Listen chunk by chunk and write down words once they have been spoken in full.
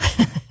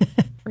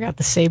Forgot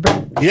the Sabre.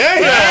 Yeah.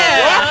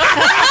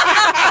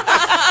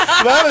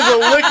 That is a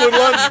Liquid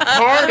Lunch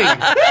party.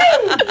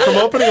 From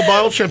opening a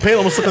bottle of champagne,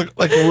 almost looked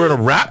like we were in a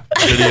rap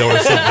video or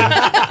something.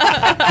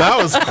 That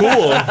was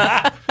cool.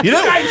 You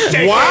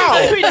didn't.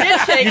 Wow. We did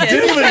shake You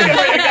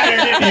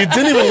it.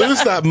 didn't even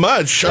lose that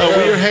much. We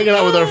were hanging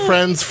out with our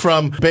friends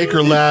from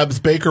Baker Labs,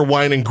 Baker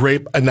Wine and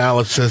Grape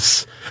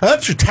Analysis.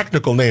 That's your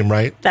technical name,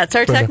 right? That's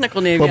our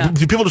technical name, Well, yeah.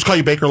 do people just call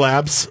you Baker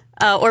Labs?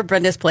 Or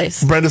Brenda's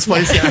Place. Brenda's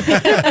Place,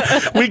 yeah.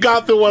 We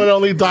got the one and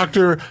only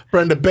Dr.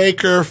 Brenda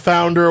Baker,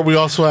 founder. We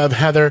also have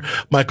Heather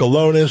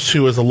Michaelonis,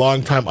 who is a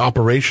longtime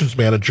operations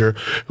manager,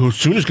 who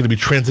soon is going to be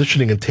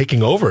transitioning and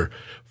taking over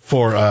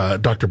for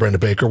Dr. Brenda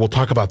Baker. We'll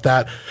talk about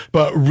that.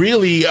 But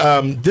really,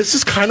 this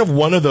is kind of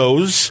one of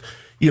those,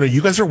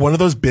 you guys are one of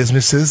those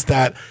businesses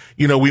that,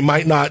 we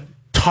might not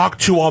talk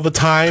to all the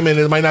time, and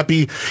it might not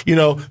be,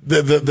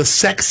 the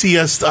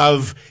sexiest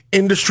of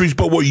industries,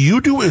 but what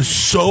you do is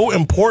so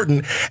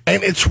important,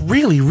 and it's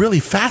really, really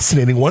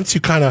fascinating. Once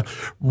you kind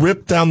of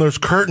rip down those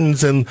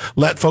curtains and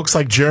let folks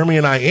like Jeremy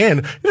and I in,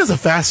 it is a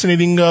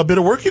fascinating bit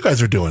of work you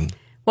guys are doing.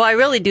 Well, I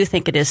really do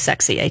think it is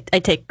sexy. I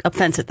take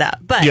offense at that.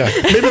 But Yeah,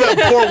 maybe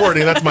that poor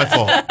wording, that's my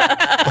fault.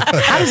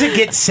 How does it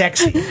get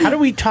sexy? How do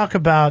we talk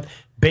about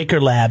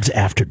Baker Labs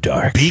after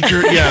dark?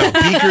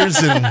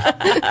 Beakers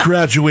and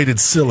graduated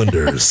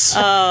cylinders.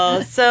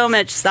 Oh, so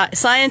much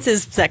science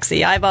is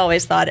sexy. I've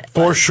always thought it.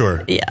 For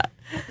sure. Yeah.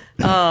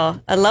 Oh,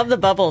 I love the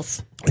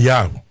bubbles.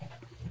 Yeah.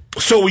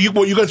 So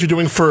what you guys are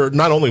doing for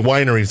not only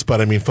wineries,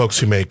 but folks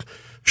who make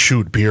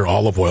shoot beer,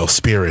 olive oil,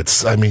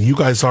 spirits. You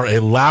guys are a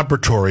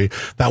laboratory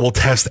that will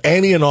test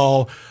any and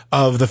all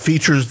of the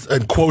features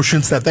and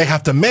quotients that they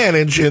have to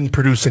manage in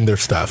producing their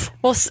stuff.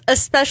 Well,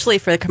 especially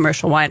for the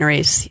commercial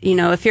wineries.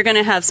 If you're going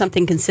to have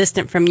something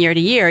consistent from year to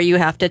year, you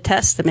have to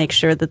test to make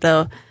sure that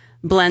the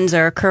blends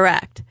are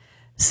correct.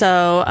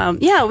 So,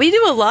 we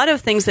do a lot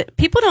of things that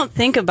people don't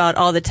think about,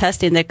 all the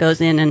testing that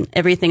goes in and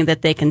everything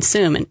that they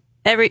consume. And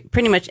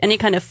pretty much any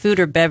kind of food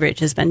or beverage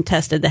has been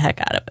tested the heck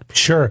out of it.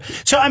 Sure.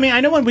 So,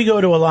 I know when we go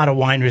to a lot of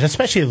wineries,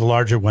 especially the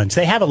larger ones,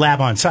 they have a lab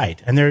on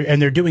site and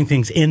they're doing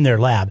things in their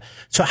lab.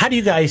 So how do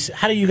you guys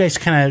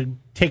kind of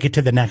take it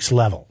to the next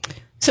level?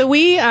 So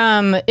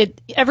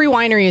every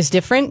winery is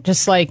different,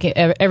 just like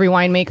every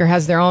winemaker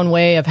has their own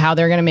way of how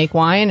they're going to make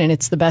wine, and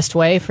it's the best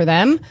way for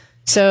them.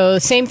 So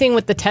same thing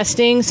with the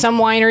testing. Some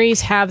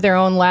wineries have their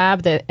own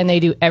lab and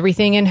they do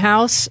everything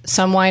in-house.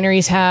 Some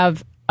wineries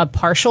have a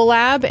partial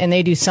lab and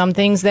they do some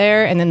things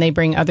there, and then they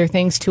bring other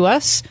things to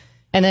us.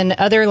 And then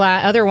other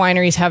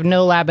wineries have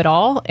no lab at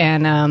all,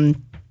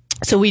 and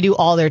so we do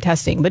all their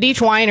testing. But each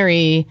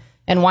winery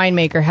and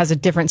winemaker has a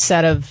different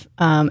set of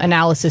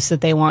analysis that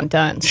they want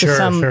done.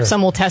 So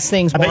some will test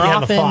things more often. I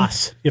bet you have a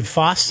FOSS. You have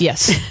FOSS?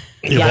 Yes.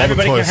 Not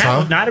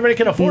everybody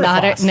can afford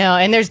FOSS. No,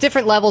 and there's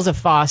different levels of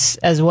FOSS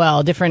as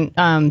well, different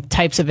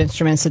types of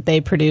instruments that they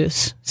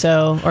produce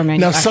or manufacture.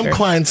 Now, some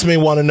clients may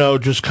want to know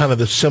just kind of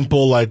the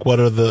simple, like what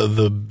are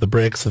the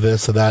breaks of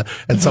this or that,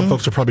 and some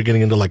folks are probably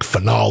getting into like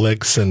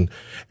phenolics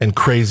and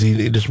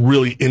crazy, just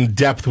really in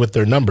depth with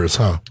their numbers,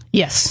 huh?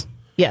 Yes.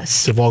 So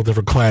you have all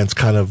different clients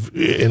kind of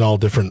in all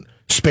different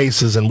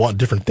spaces and want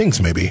different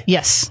things maybe.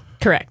 Yes.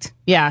 Correct.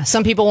 Yeah.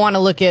 Some people want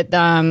to look at,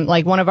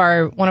 like one of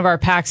our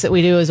packs that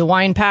we do is a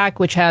wine pack,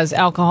 which has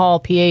alcohol,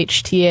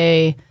 pH,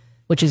 TA,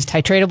 which is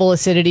titratable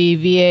acidity,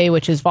 VA,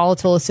 which is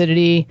volatile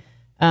acidity,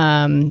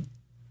 malic,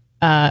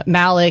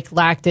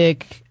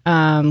 lactic,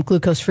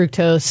 glucose,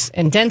 fructose,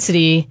 and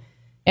density,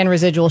 and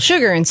residual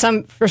sugar. And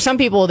for some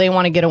people, they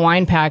want to get a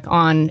wine pack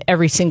on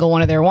every single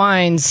one of their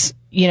wines,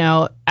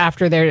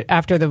 after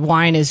the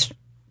wine is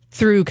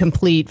through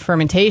complete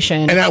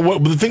fermentation.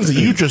 And the things that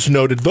you just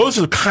noted, those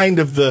are kind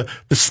of the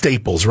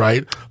staples,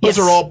 right? Those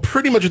are all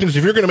pretty much the things.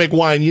 If you're going to make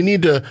wine, you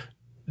need to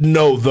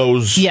know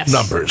those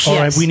numbers. All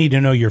right, we need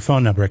to know your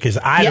phone number because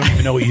I don't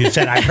even know what you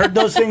said. I've heard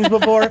those things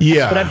before.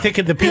 Yeah. But I'm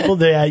thinking the people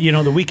that,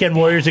 the weekend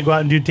warriors that go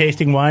out and do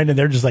tasting wine, and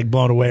they're just like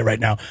blown away right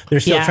now. They're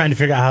still trying to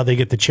figure out how they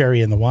get the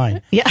cherry in the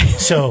wine. Yeah.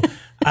 So,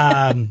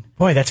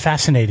 boy, that's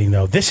fascinating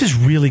though. This is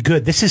really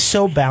good. This is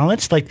so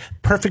balanced, like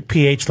perfect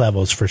pH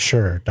levels for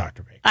sure,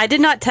 Dr. Baker. I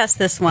did not test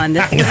this one.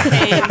 This came,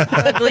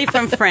 I believe,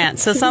 from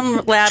France. So some lab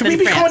in France. Should we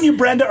be calling you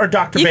Brenda or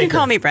Dr. Baker? You can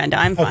call me Brenda.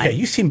 I'm fine. Okay,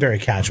 you seem very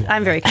casual.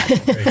 I'm very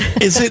casual.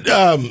 Is it,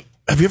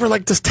 have you ever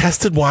just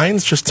tested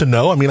wines just to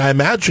know? I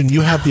imagine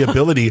you have the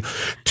ability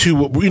to,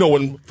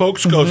 when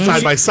folks go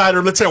side by side,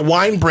 or let's say a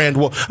wine brand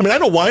will, I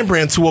know wine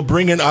brands who will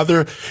bring in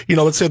other,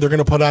 let's say they're going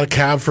to put out a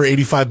cab for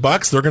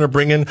 $85. They're going to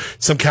bring in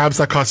some cabs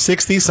that cost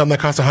 60, some that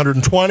cost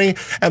 120,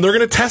 and they're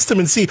going to test them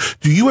and see,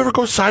 do you ever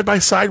go side by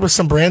side with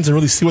some brands and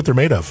really see what they're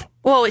made of?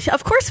 Well,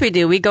 of course we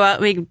do. We go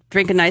out, we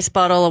drink a nice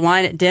bottle of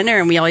wine at dinner,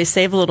 and we always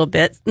save a little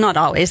bit. Not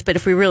always, but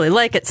if we really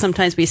like it,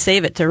 sometimes we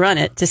save it to run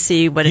it to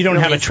see what You don't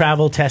have a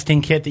travel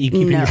testing kit that you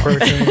keep in your purse?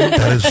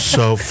 That is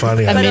so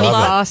funny. I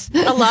love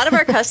it. A lot of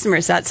our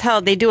customers, that's how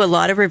they do a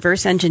lot of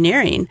reverse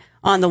engineering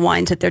on the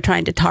wines that they're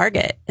trying to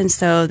target. And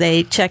so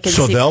they check and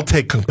So see. they'll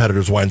take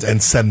competitors' wines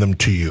and send them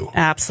to you.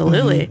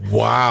 Absolutely.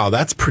 Wow,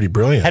 that's pretty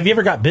brilliant. Have you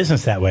ever got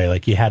business that way?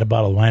 Like you had a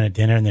bottle of wine at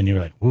dinner and then you were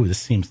like, ooh, this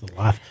seems a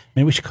little off.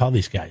 Maybe we should call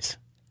these guys.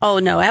 Oh,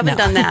 no, I haven't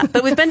done that.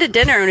 But we've been to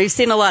dinner and we've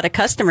seen a lot of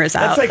customers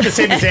out. That's like the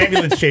same as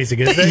ambulance chasing,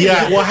 isn't it?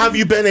 Yeah. Well, have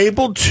you been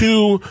able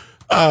to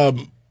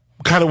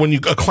kind of when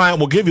a client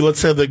will give you, let's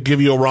say they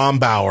give you a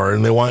Rombauer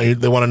and they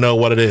want to know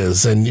what it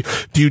is, and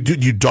do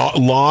you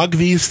log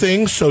these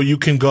things so you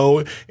can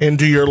go and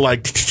do your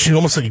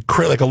almost like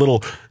create like a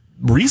little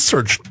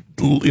research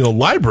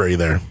library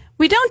there?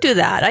 We don't do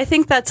that. I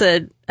think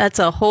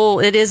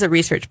it is a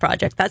research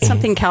project. That's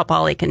something Cal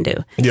Poly can do.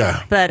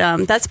 Yeah.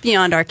 But that's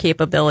beyond our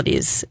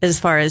capabilities as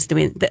far as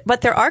doing that.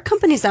 But there are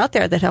companies out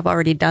there that have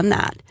already done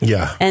that.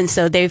 Yeah. And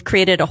so they've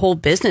created a whole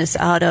business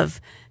out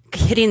of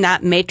hitting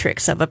that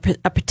matrix of a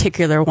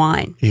particular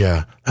wine.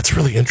 Yeah. That's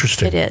really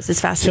interesting. It is. It's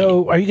fascinating.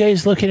 So are you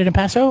guys located in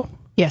Paso?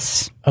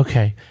 Yes.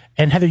 Okay.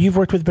 And Heather, you've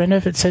worked with Brenda,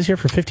 if it says here,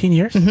 for 15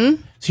 years? Mm-hmm.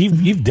 So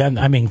you've done,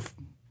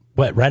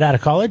 right out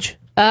of college?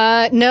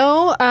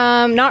 No,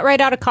 not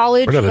right out of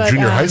college. Right out of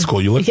junior high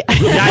school. You look. Yeah, I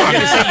was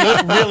going to say, you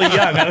look really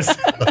young.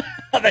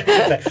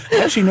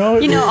 Actually,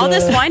 no. All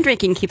this wine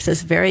drinking keeps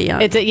us very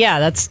young.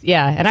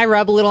 And I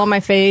rub a little on my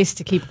face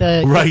to keep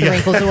the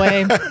wrinkles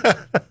away.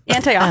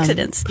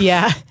 Antioxidants.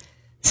 Yeah.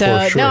 So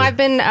For sure. no, I've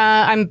been.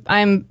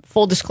 I'm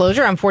full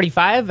disclosure. I'm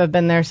 45. I've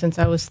been there since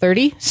I was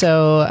 30.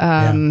 So,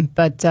 and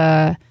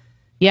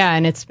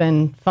it's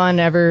been fun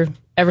ever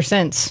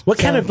since. What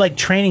kind of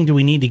training do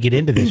we need to get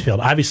into this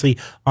field? Obviously,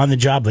 on the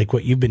job, like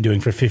what you've been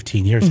doing for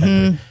 15 years.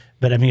 Heather.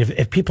 But I mean,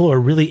 if people are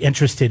really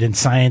interested in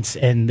science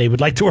and they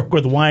would like to work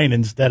with wine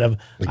instead of,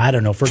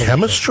 fertilizer.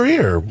 Chemistry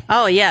or?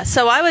 Oh, yeah.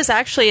 So I was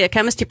actually a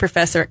chemistry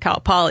professor at Cal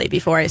Poly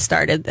before I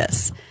started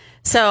this.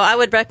 So I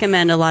would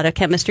recommend a lot of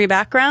chemistry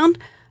background.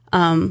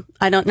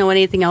 I don't know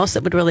anything else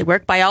that would really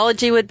work.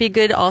 Biology would be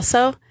good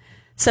also.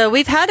 So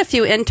we've had a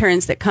few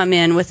interns that come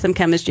in with some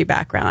chemistry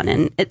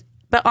background.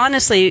 But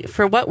honestly,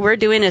 for what we're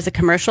doing as a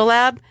commercial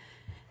lab,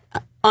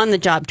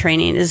 on-the-job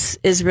training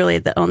is really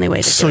the only way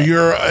to do it. So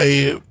you're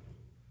a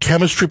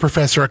chemistry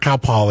professor at Cal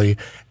Poly,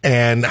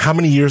 and how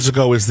many years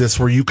ago is this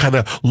where you kind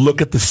of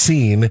look at the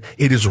scene?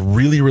 It is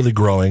really, really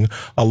growing.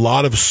 A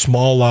lot of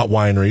small lot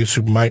wineries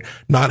who might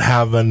not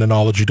have an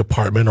enology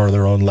department or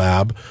their own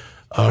lab,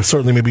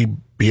 certainly maybe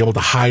be able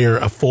to hire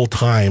a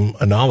full-time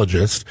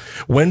enologist.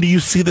 When do you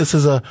see this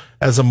as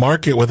a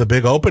market with a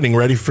big opening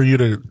ready for you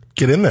to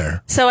get in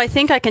there? So I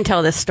think I can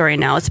tell this story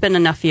now. It's been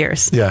enough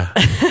years. Yeah.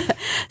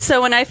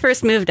 So when I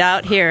first moved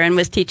out here and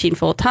was teaching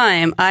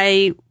full-time,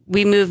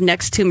 we moved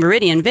next to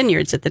Meridian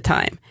Vineyards at the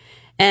time.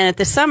 And at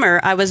the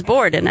summer, I was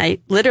bored and I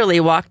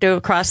literally walked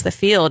across the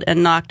field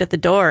and knocked at the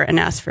door and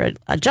asked for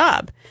a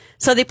job.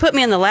 So they put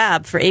me in the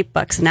lab for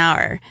 $8 an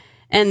hour.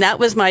 And that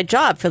was my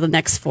job for the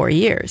next 4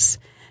 years.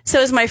 So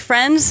as my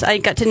friends, I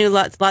got to know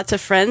lots of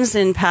friends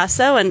in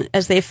Paso. And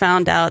as they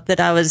found out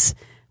that I was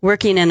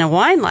working in a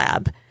wine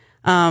lab,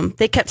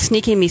 they kept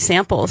sneaking me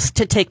samples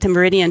to take to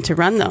Meridian to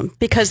run them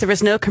because there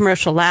was no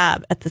commercial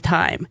lab at the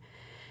time.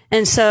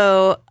 And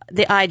so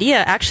the idea,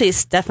 actually,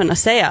 Stefan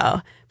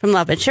Oseo from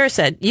La Venture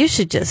said, you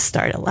should just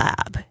start a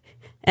lab.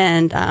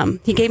 And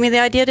he gave me the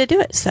idea to do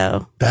it.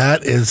 So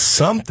that is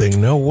something.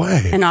 No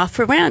way. And off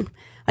we ran.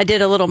 I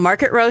did a little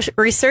market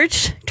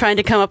research, trying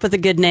to come up with a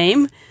good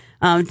name.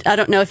 I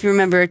don't know if you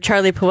remember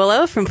Charlie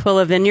Puillo from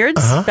Puillo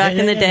Vineyards back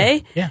in the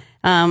day. Yeah.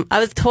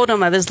 I told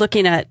him I was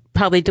looking at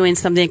probably doing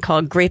something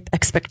called Grape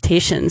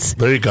Expectations.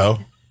 There you go.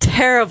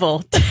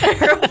 Terrible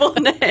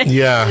name.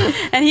 Yeah.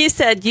 And he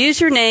said,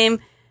 use your name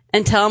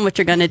and tell them what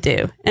you're going to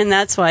do. And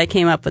that's why I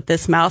came up with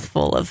this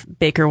mouthful of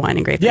Baker Wine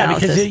and Grape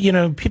Analysis.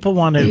 Because, people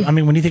want to,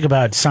 when you think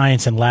about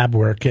science and lab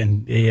work,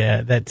 and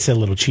that's a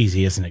little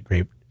cheesy, isn't it?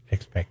 Grape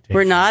Expectations.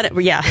 We're not,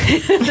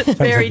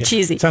 very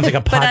cheesy. Sounds like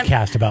a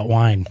podcast about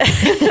wine.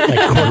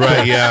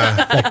 Right,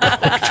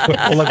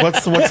 yeah.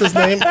 What's his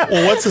name?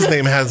 Well, what's his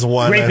name has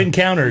one. Grape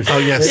Encounters. Oh,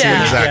 yes,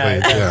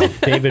 exactly. Yeah.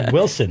 David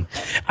Wilson.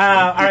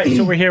 All right,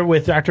 so we're here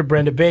with Dr.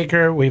 Brenda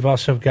Baker. We've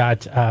also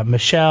got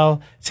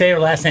Michelle. Say her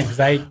last name,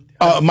 because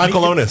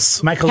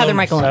Michelonis. Heather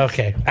Michelonis.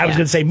 Okay. I was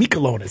going to say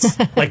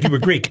Michelonis, like you were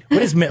Greek.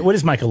 What is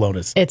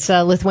Michelonis? It's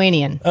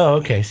Lithuanian. Oh,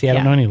 okay. See, I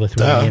don't know any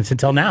Lithuanians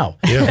until now.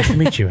 Yeah. Nice to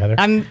meet you, Heather.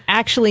 I'm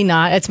actually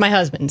not. It's my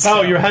husband's.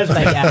 Oh, your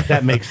husband.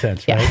 That makes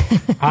sense,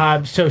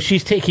 right? So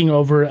she's taking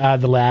over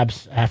the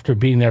labs after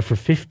being there for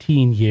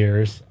 15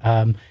 years.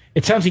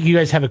 It sounds like you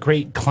guys have a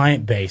great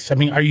client base. I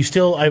mean, are you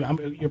still,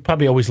 you're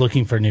probably always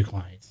looking for new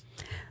clients.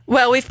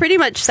 Well, we've pretty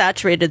much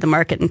saturated the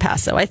market in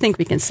Paso. I think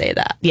we can say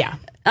that. Yeah.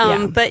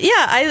 But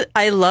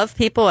I love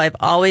people. I've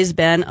always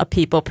been a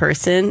people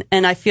person,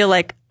 and I feel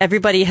like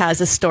everybody has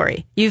a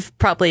story. You've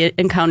probably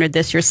encountered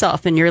this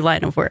yourself in your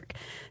line of work.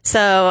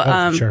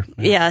 So, sure.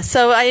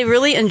 So I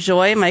really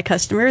enjoy my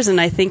customers, and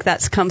I think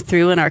that's come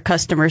through in our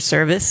customer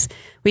service.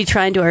 We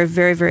try and do our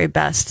very, very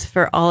best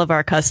for all of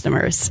our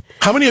customers.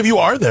 How many of you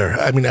are there?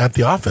 At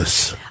the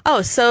office?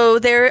 Oh, so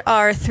there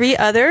are 3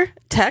 other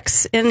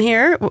techs in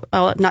here.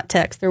 Well, not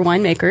techs, they're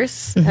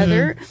winemakers,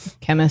 Heather.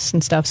 Chemists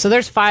and stuff. So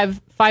there's five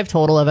 5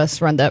 total of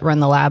us run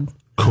the lab.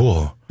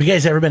 Cool. Have you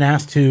guys ever been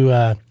asked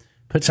to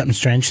put something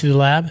strange through the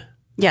lab?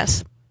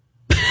 Yes.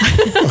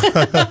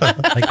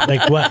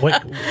 like what?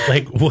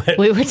 Like what?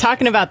 We were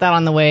talking about that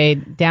on the way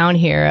down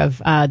here of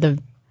the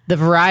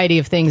variety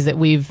of things that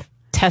we've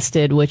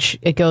tested, which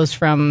it goes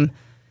from,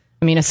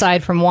 I mean,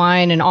 aside from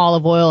wine and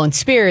olive oil and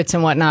spirits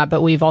and whatnot,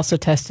 but we've also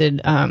tested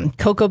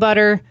cocoa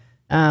butter.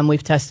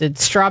 We've tested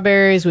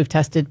strawberries. We've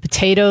tested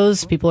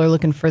potatoes. People are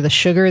looking for the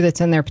sugar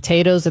that's in their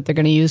potatoes that they're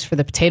going to use for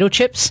the potato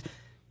chips.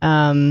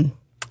 And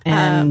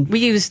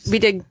we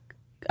did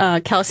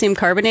calcium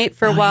carbonate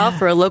for a while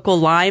for a local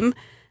lime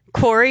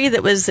quarry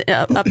that was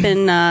up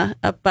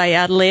by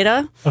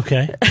Adelaida.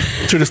 Okay.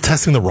 So you're just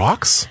testing the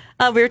rocks?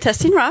 We were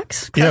testing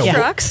rocks, crushed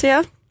rocks.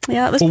 Yeah.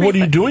 Yeah, it was. Well, what are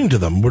you fun. doing to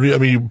them? What are you, I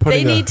mean, you're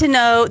putting They need to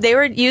know they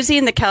were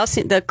using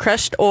the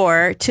crushed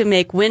ore to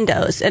make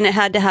windows, and it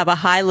had to have a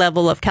high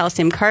level of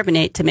calcium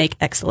carbonate to make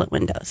excellent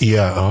windows.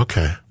 Yeah.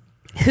 Okay.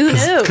 Who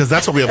knew? Because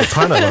that's what we have a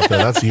ton of up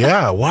there.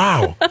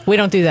 Wow. we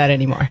don't do that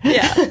anymore.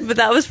 Yeah, but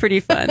that was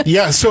pretty fun.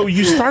 Yeah. So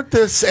you start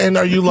this, and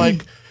are you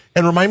like?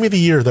 And remind me the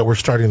year that we're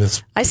starting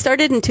this. I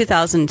started in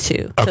 2002,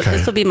 so Okay.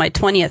 this will be my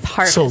 20th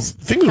harvest. So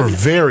things were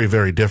very,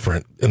 very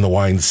different in the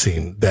wine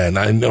scene then.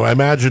 I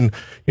imagine,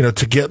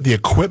 to get the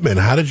equipment,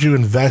 how did you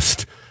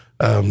invest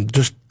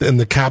just in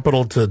the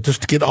capital to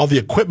get all the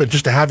equipment,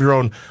 just to have your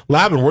own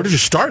lab? And where did you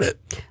start it?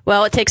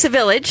 Well, it takes a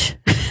village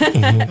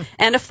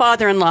and a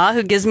father-in-law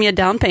who gives me a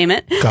down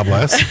payment. God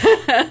bless.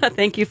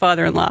 Thank you,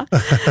 father-in-law.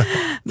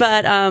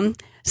 But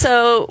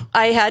so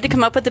I had to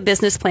come up with a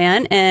business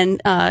plan, and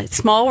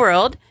small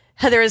world.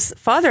 Heather's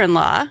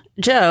father-in-law,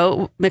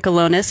 Joe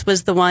Michelonis,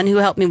 was the one who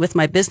helped me with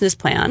my business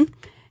plan.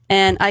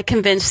 And I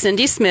convinced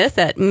Cindy Smith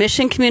at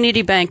Mission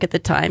Community Bank at the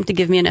time to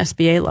give me an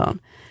SBA loan.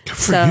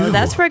 So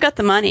that's where I got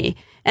the money.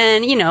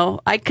 And,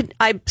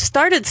 I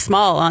started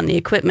small on the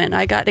equipment.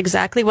 I got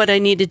exactly what I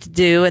needed to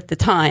do at the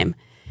time.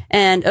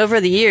 And over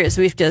the years,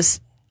 we've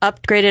just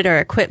upgraded our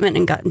equipment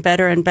and gotten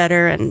better and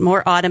better and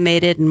more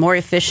automated and more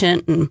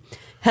efficient. And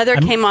Heather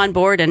came on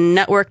board and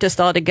networked us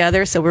all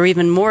together, so we're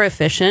even more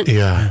efficient.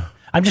 Yeah.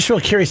 I'm just real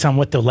curious on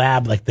what the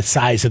lab, like the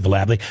size of the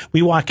lab. Like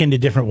we walk into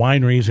different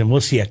wineries and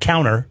we'll see a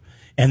counter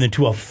and then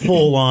to a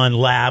full-on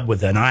lab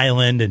with an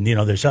island and,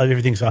 there's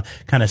everything's all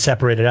kind of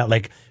separated out.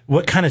 Like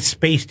what kind of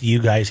space do you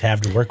guys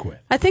have to work with?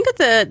 I think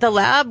the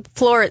lab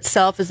floor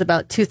itself is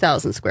about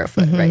 2,000 square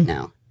foot right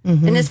now.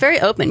 Mm-hmm. And it's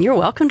very open. You're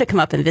welcome to come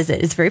up and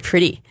visit. It's very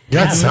pretty.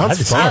 Yeah, it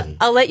sounds fun.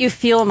 I'll let you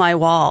feel my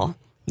wall.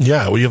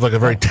 Yeah, well, you have like a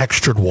very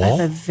textured I wall.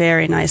 have a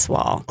very nice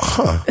wall.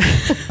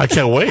 I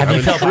can't wait. Have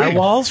you felt our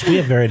walls? We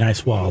have very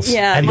nice walls.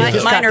 Yeah, Have you mine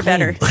just are got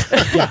better.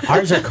 cleaned? Yeah,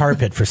 ours are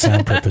carpet for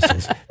sound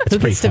purposes. It's Who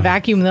pretty gets to fun.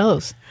 vacuum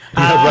those?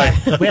 Right.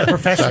 We have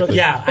professional.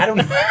 Yeah, I don't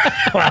know.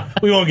 Well,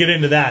 we won't get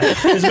into that.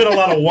 There's been a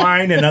lot of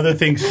wine and other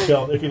things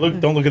spilled. If you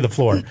don't look at the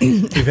floor.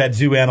 We've had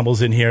zoo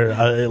animals in here.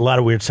 A lot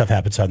of weird stuff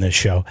happens on this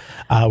show.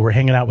 We're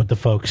hanging out with the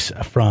folks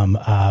from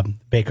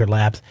Baker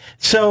Labs.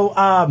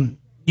 So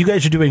you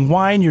guys are doing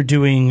wine. You're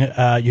doing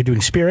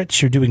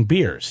spirits. You're doing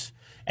beers.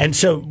 And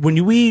so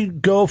when we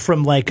go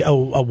from like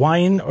a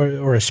wine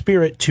or a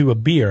spirit to a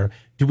beer,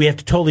 do we have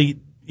to totally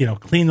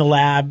clean the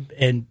lab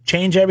and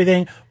change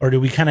everything, or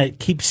do we kind of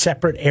keep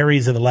separate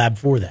areas of the lab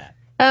for that?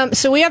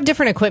 So we have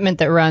different equipment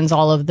that runs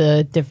all of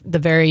the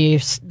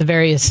various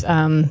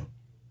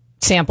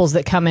samples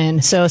that come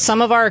in. So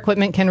some of our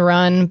equipment can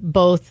run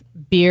both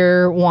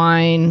beer,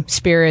 wine,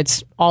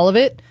 spirits, all of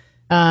it.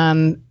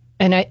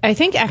 And I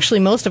think actually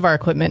most of our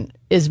equipment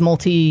is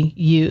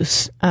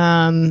multi-use.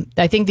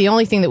 I think the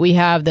only thing that we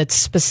have that's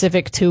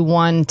specific to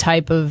one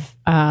type of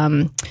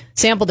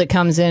sample that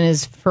comes in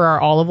is for our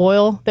olive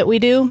oil that we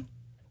do.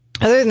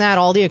 Other than that,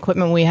 all the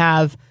equipment we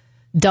have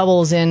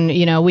doubles in,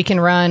 we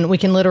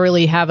can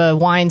literally have a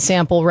wine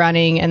sample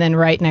running, and then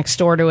right next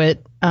door to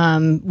it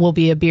will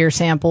be a beer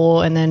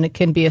sample, and then it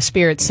can be a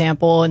spirit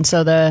sample. And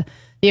so the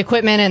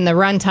equipment and the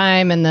run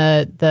time and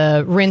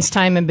the rinse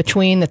time in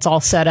between that's all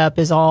set up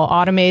is all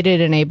automated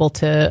and able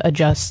to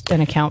adjust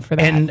and account for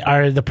that. And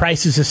are the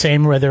prices the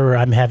same whether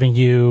I'm having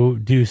you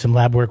do some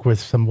lab work with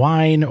some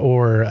wine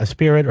or a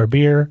spirit or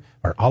beer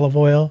or olive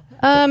oil?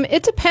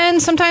 It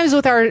depends. Sometimes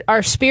with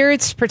our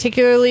spirits,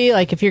 particularly,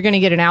 like if you're going to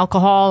get an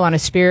alcohol on a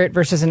spirit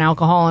versus an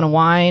alcohol on a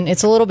wine,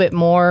 it's a little bit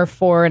more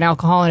for an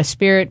alcohol and a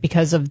spirit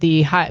because of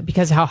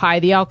how high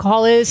the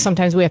alcohol is.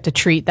 Sometimes we have to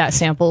treat that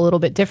sample a little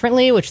bit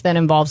differently, which then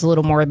involves a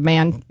little more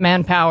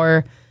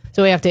manpower.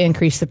 So we have to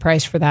increase the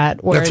price for that.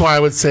 That's why I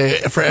would say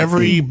for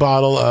every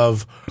bottle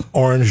of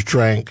orange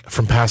drink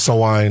from Paso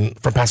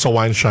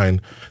Wine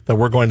Shine that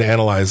we're going to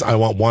analyze, I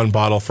want one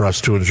bottle for us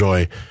to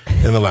enjoy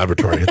in the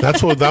laboratory.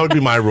 That would be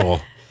my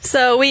rule.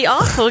 So we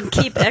also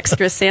keep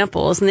extra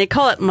samples, and they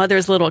call it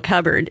Mother's Little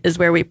Cupboard is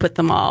where we put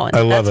them all. And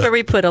I love that's it. where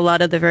we put a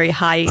lot of the very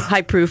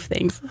high proof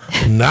things.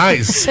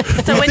 Nice.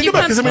 So when you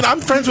because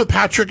I'm friends with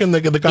Patrick and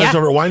the guys Yeah.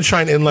 over at Wine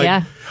Shine, and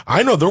Yeah.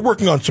 I know they're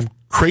working on some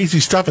crazy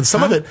stuff, and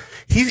some of it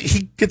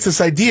he gets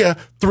this idea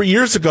 3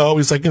 years ago.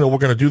 He's like, we're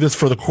going to do this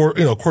for the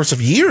course of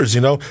years.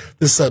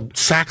 This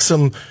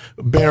Saxum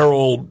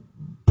barrel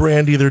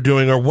brandy they're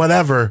doing or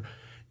whatever.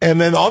 And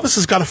then all this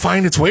has got to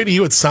find its way to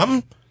you at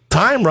some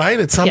time, right?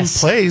 At some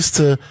place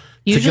to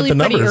usually get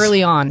the pretty numbers.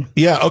 early on.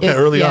 Yeah, okay,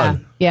 early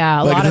on.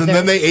 Yeah, and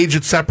then they age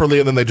it separately,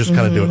 and then they just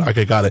kind of do it.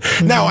 Okay, got it.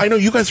 Now, I know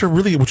you guys are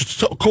really, which is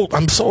so cool.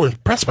 I'm so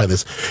impressed by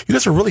this. You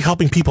guys are really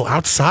helping people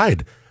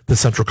outside the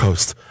Central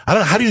Coast. I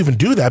don't know, how do you even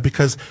do that?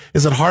 Because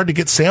is it hard to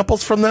get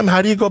samples from them?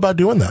 How do you go about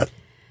doing that?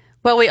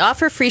 Well, we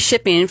offer free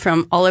shipping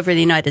from all over the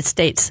United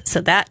States,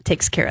 so that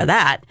takes care of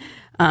that.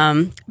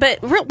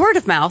 But word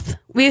of mouth,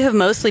 we have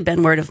mostly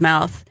been word of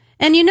mouth.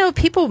 And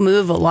people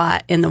move a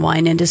lot in the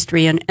wine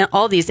industry and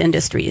all these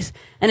industries.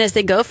 And as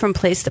they go from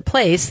place to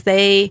place,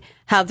 they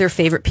have their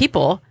favorite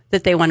people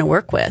that they want to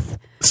work with.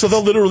 So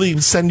they'll literally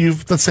send you,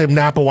 let's say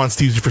Napa wants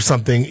to use you for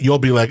something. You'll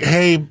be like,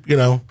 hey,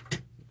 a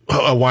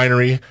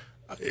winery,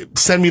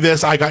 send me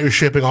this. I got your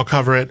shipping. I'll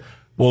cover it.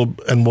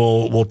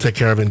 We'll take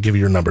care of it and give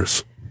you your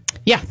numbers.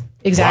 Yeah.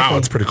 Exactly. Wow,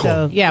 that's pretty cool.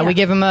 So, yeah, we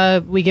give them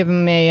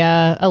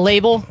a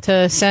label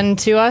to send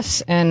to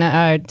us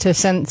and to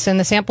send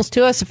the samples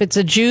to us. If it's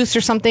a juice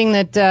or something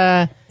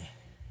that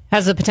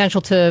has the potential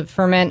to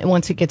ferment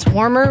once it gets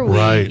warmer,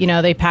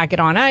 they pack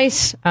it on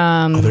ice.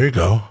 There you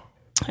go.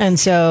 And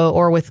so,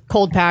 or with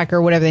cold pack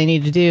or whatever they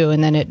need to do,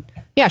 and then it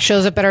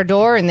shows up at our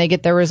door and they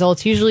get their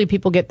results. Usually,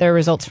 people get their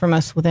results from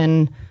us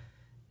within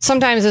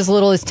sometimes as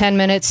little as 10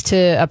 minutes to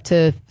up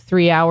to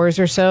 3 hours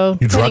or so,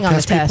 you depending on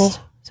the test.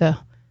 People? So.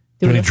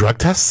 Do any drug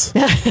tests?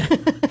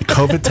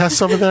 COVID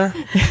tests over there?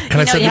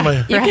 Can I send you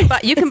my?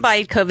 You can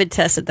buy COVID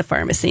tests at the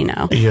pharmacy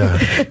now. Yeah,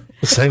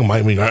 saying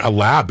a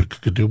lab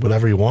could do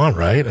whatever you want,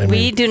 right?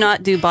 We do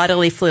not do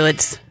bodily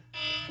fluids.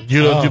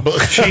 You don't do.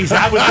 Jeez,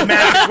 that was the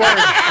magic word.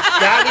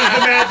 That was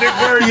the magic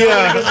word.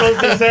 Yeah, you were supposed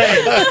to say.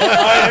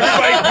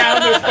 Everybody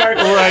pound their spark.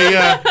 Right?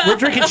 Yeah, we're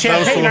drinking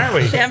champagne, aren't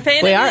we?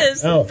 Champagne we it are.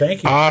 is. Oh,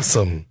 thank you.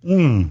 Awesome.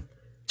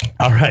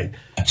 All right.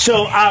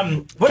 So,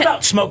 what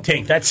about smoke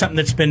taint? That's something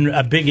that's been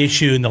a big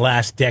issue in the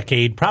last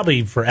decade,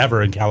 probably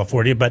forever in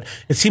California, but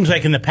it seems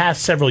like in the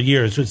past several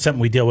years, it's something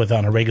we deal with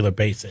on a regular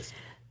basis.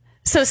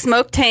 So,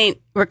 smoke taint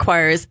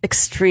requires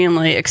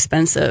extremely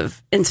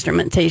expensive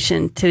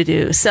instrumentation to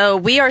do. So,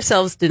 we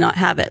ourselves do not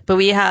have it, but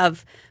we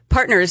have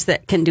partners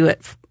that can do it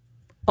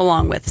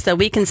along with. So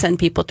we can send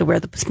people to where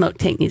the smoke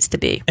taint needs to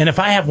be. And if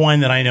I have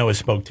wine that I know is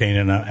smoke taint,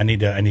 and I need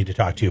to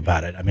talk to you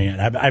about it. I mean,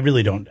 I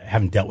really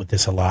haven't dealt with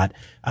this a lot.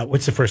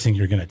 What's the first thing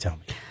you're going to tell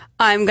me?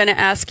 I'm going to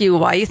ask you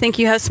why you think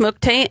you have smoke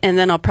taint, and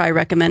then I'll probably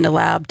recommend a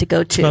lab to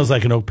go to. Smells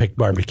like an oak pick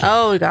barbecue.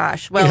 Oh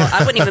gosh, well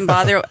I wouldn't even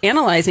bother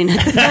analyzing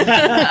it.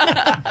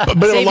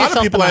 but a lot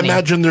of people, I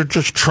imagine, they're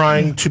just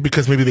trying to,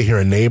 because maybe they hear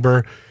a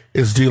neighbor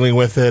is dealing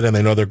with it, and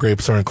they know their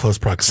grapes are in close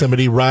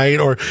proximity, right?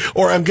 Or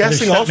I'm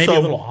guessing also maybe a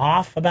little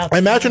off about. I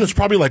imagine it's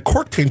probably like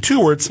cork taint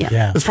too, where it's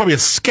probably a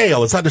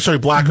scale. It's not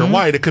necessarily black or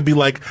white. It could be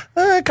like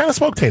kind of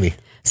smoke tainty.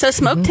 So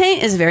smoke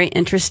taint is very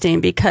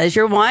interesting because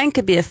your wine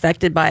could be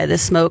affected by the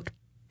smoke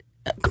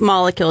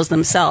molecules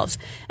themselves,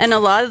 and a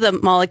lot of the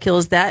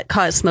molecules that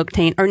cause smoke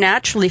taint are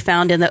naturally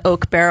found in the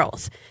oak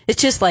barrels.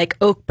 It's just like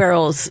oak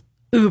barrels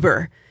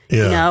uber,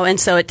 and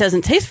so it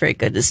doesn't taste very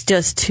good. It's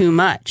just too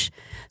much.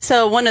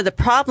 So one of the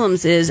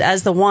problems is,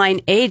 as the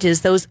wine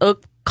ages, those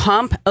oak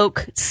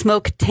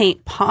smoke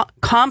taint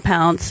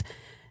compounds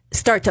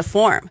start to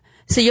form.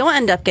 So you'll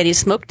end up getting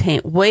smoke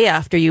taint way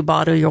after you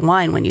bottle your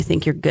wine when you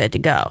think you're good to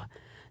go.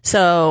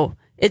 So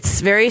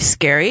it's very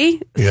scary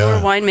for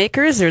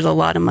winemakers. There's a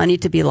lot of money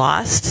to be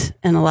lost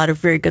and a lot of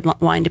very good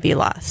wine to be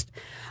lost.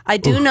 I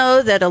do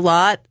know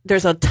that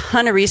there's a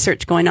ton of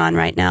research going on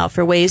right now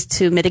for ways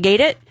to mitigate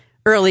it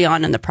early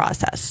on in the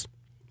process.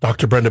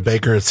 Dr. Brenda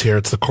Baker is here.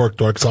 It's the Cork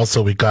Dorks.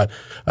 Also, we got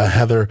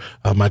Heather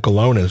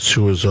Michaelonis,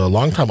 who is a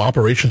longtime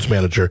operations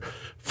manager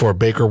for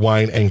Baker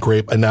Wine and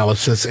Grape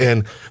Analysis.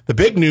 And the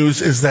big news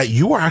is that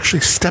you are actually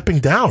stepping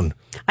down.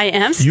 I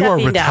am stepping down.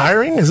 You are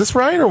retiring? Is this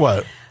right or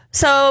what?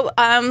 So,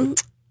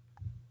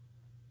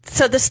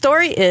 so the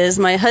story is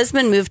my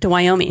husband moved to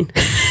Wyoming.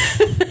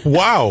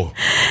 Wow.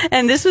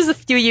 And this was a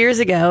few years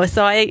ago.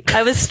 So I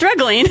was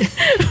struggling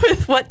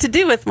with what to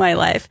do with my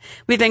life.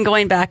 We've been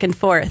going back and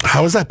forth.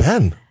 How has that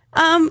been?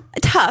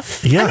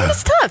 Tough. Yeah. I mean,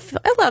 it's tough.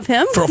 I love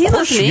him. He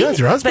loves me.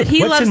 Your husband.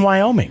 But What's in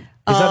Wyoming?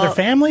 His other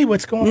family?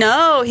 What's going on?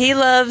 No, he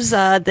loves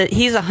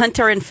he's a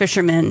hunter and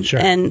fisherman. Sure.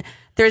 And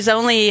there's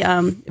only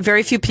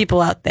very few people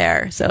out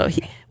there. So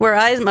where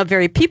I'm a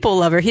very people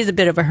lover, he's a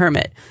bit of a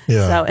hermit.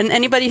 Yeah. So, and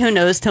anybody who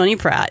knows Tony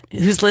Pratt,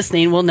 who's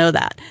listening, will know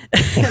that.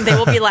 They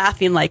will be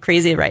laughing like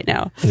crazy right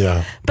now.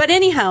 Yeah. But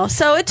anyhow,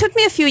 so it took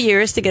me a few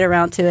years to get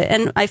around to it.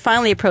 And I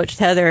finally approached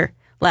Heather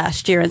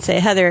last year and say,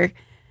 Heather,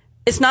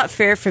 it's not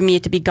fair for me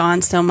to be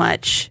gone so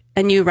much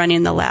and you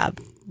running the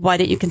lab. Why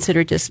don't you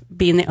consider just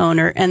being the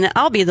owner? And then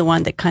I'll be the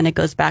one that kind of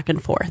goes back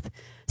and forth.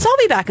 So I'll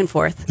be back and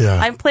forth. Yeah.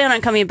 I plan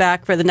on coming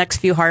back for the next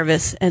few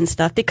harvests and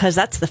stuff because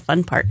that's the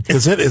fun part.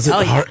 Is it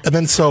hard? Yeah. And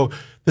then, so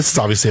this is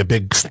obviously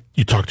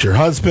you talk to your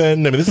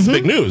husband. I mean, this is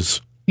big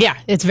news. Yeah,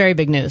 it's very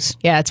big news.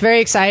 Yeah, it's very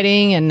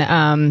exciting. And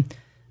I'm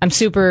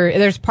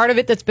there's part of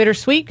it that's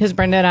bittersweet because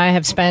Brenda and I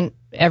have spent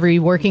every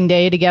working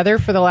day together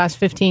for the last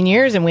 15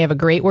 years and we have a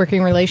great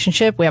working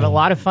relationship. We have a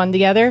lot of fun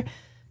together.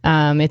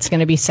 It's going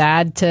to be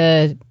sad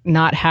to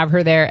not have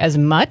her there as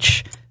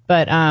much,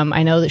 but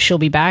I know that she'll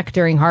be back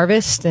during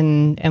harvest,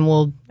 and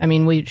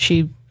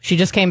she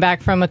just came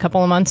back from a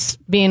couple of months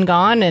being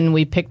gone, and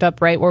we picked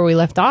up right where we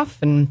left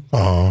off, and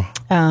so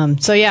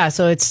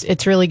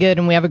it's really good,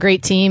 and we have a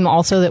great team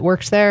also that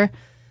works there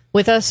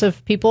with us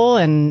of people,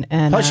 and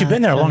plus you've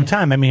been there a long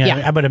time. I mean,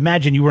 I would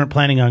imagine you weren't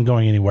planning on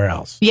going anywhere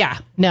else. Yeah,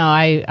 no,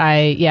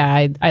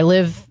 I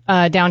live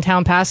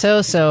downtown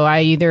Paso, so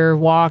I either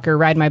walk or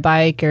ride my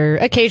bike, or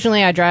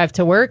occasionally I drive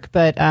to work.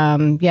 But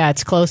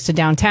it's close to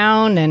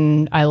downtown,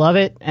 and I love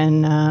it,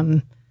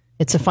 and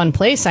it's a fun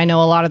place. I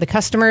know a lot of the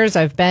customers.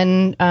 I've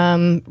been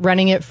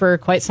running it for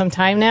quite some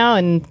time now,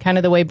 and kind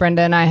of the way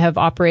Brenda and I have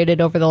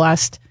operated over the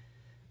last,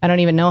 I don't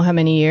even know how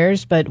many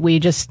years, but we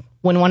just,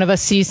 when one of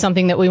us sees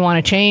something that we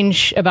want to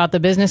change about the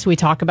business, we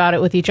talk about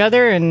it with each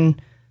other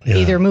and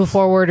either move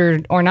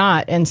forward or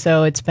not. And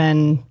so it's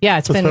been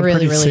really,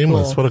 really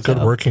seamless. cool. What a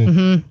good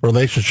working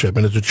relationship.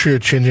 And is it true you're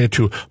changing it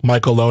to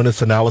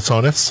Michaelonis and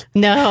Alisonis?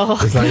 No.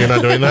 You're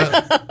not doing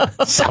that?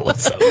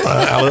 Analysonis?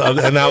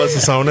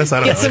 I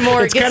don't know. Get some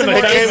more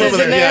S's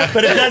in there.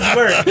 But it does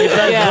work. It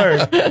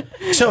does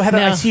work. So Heather,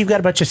 I see you've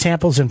got a bunch of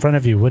samples in front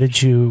of you. What did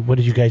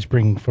you guys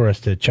bring for us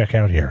to check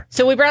out here?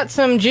 So we brought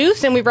some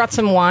juice and we brought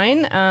some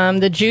wine.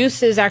 The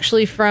juice is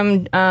actually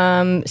from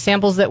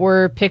samples that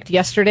were picked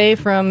yesterday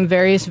from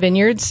various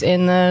vineyards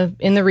in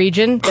the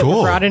region that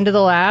were brought into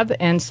the lab.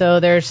 And so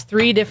there's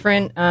 3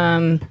 different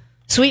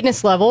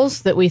sweetness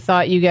levels that we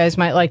thought you guys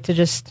might like to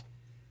just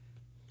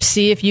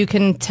see if you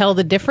can tell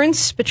the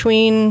difference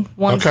between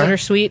ones that are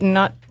sweet and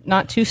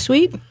not too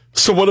sweet.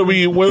 So what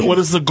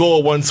is the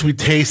goal once we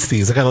taste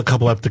these? I got a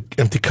couple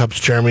empty cups,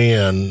 Jeremy,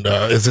 and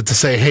is it to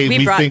say, hey,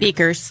 we brought think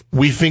beakers.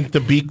 We think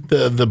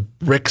the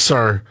bricks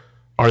are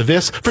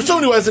this. For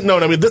someone who hasn't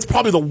known, I mean, that's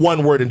probably the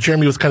one word, and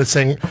Jeremy was kind of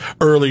saying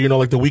earlier,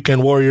 like the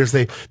Weekend Warriors,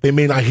 they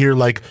may not hear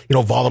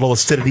volatile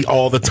acidity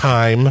all the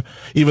time,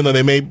 even though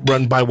they may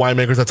run by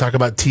winemakers that talk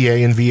about TA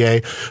and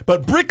VA.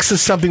 But bricks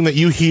is something that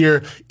you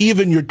hear,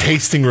 even your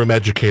tasting room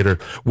educator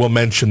will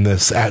mention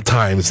this at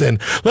times. And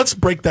let's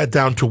break that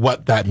down to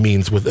what that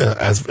means with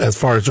as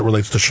far as it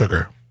relates to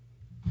sugar.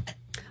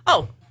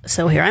 Oh,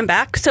 so here I'm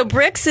back. So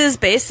bricks is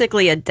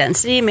basically a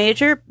density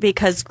measure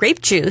because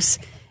grape juice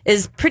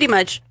is pretty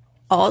much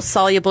all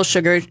soluble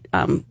sugar,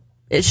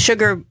 is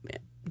sugar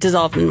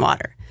dissolved in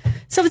water.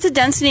 So it's a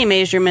density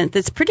measurement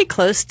that's pretty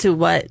close to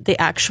what the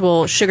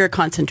actual sugar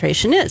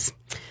concentration is.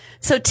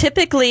 So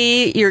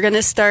typically you're going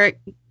to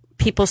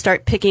people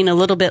start picking a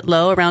little bit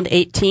low, around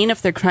 18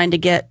 if they're trying to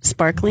get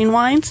sparkling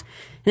wines.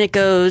 And it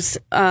goes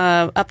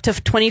up to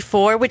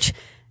 24, which,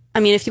 I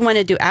mean, if you want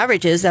to do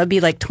averages, that would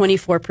be like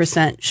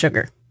 24%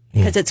 sugar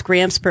because it's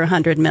grams per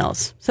 100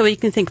 mils. So you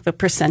can think of a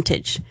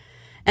percentage.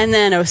 And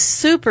then a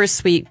super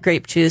sweet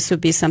grape juice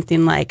would be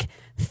something like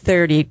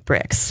 30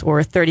 bricks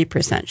or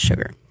 30%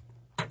 sugar.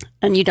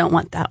 And you don't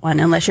want that one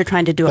unless you're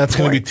trying to do That's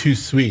going to be too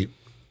sweet.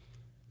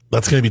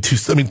 That's going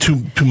to be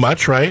too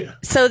much, right?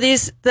 So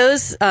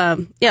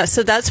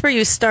so that's where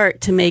you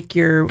start to make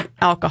your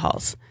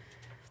alcohols.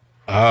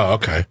 Oh,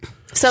 okay.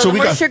 So the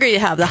more sugar you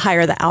have, the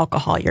higher the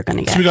alcohol you're going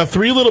to get. So we got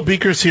 3 little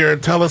beakers here.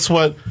 Tell us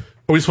are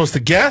we supposed to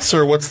guess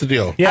or what's the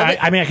deal? Yeah,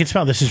 I mean, I can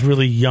smell this is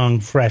really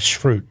young, fresh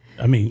fruit.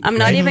 I mean, I'm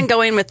not even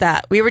going with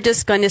that. We were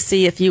just going to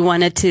see if you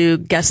wanted to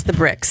guess the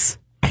bricks.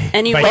 By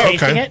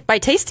tasting it? By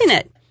tasting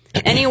it.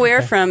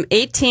 Anywhere from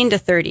 18 to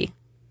 30.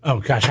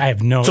 Oh, gosh, I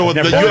have no... So you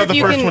have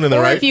the first one in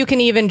there, right? Or if you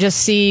can even just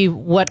see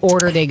what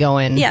order they go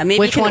in. Yeah, maybe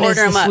which you can one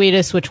order is them the up.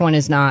 sweetest, which one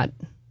is not.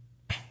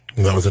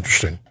 That was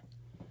interesting.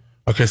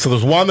 Okay, so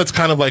there's one that's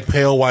kind of like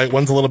pale white.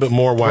 One's a little bit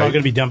more white. We're all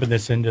going to be dumping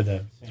this into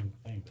the same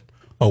thing.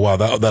 Oh, wow. Is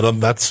that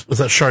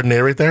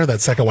Chardonnay right there?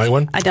 That second white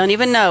one? I don't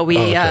even know.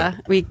 We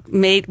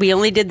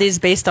only did these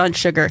based on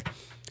sugar.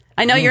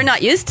 I know you're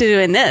not used to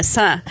doing this,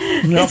 huh?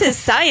 No. This is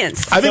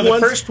science. I think the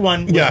first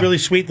one was really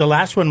sweet. The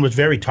last one was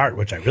very tart,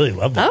 which I really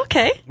loved.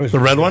 Okay. The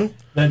red one?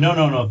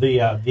 No.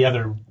 The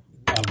other.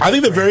 I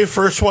think the very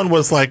first one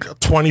was like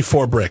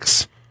 24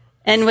 bricks.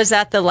 And was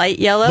that the light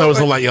yellow? That was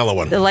the light yellow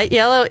one. The light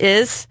yellow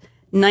is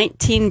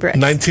 19 bricks.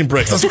 19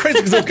 bricks. That's crazy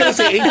because I was going to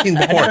say 18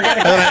 before. and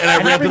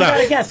I ramped it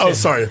up. Oh,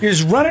 sorry. You're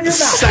just running your mouth.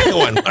 Second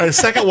one. Our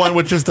second one,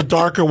 which is the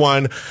darker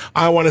one,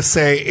 I want to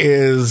say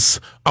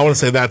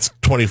that's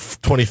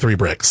 23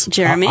 bricks.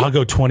 Jeremy? I'll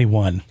go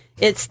 21.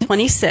 It's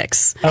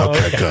 26.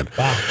 Okay, good.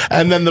 Wow.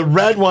 And then the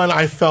red one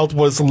I felt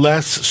was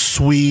less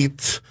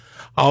sweet.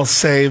 I'll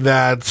say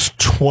that's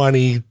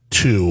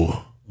 22.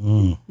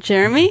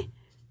 Jeremy?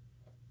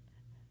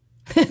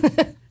 I'm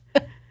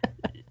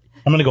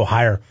going to go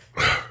higher.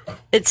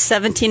 It's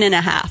 17 and a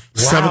half.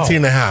 Wow. 17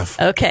 and a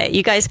half. Okay,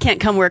 you guys can't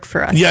come work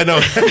for us. Yeah,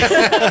 no.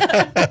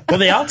 Well,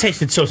 they all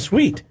tasted so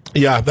sweet.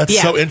 Yeah, that's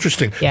so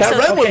interesting. Yeah. That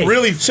red one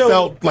really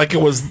felt like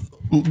it was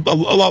a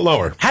lot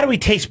lower. How do we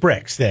taste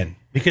bricks then?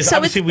 Because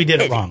obviously we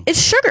did it wrong.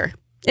 It's sugar.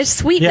 It's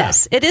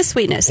sweetness. Yeah. It is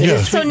sweetness.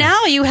 Yeah. So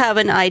now you have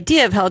an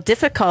idea of how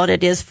difficult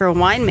it is for a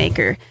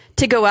winemaker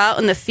to go out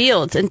in the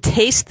fields and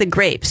taste the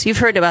grapes. You've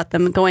heard about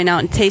them going out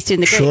and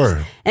tasting the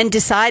grapes and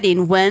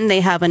deciding when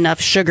they have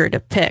enough sugar to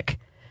pick.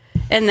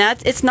 And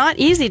it's not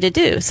easy to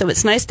do. So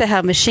it's nice to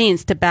have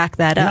machines to back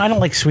that And up. I don't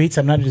like sweets.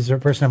 I'm not a dessert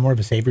person. I'm more of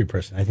a savory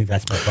person. I think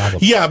that's my problem.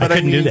 Yeah, but I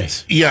couldn't mean, do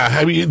this. Yeah,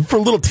 I mean, for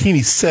a little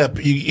teeny sip,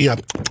 but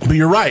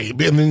you're right.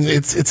 I mean,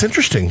 it's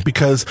interesting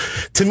because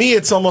to me,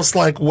 it's almost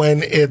like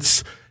when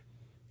it's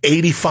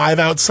 85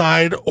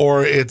 outside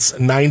or it's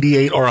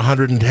 98 or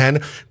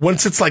 110.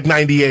 Once it's like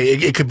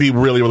 98, it could be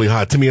really, really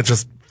hot. To me, it's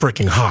just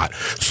freaking hot.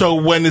 So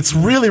when it's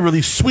really,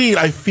 really sweet,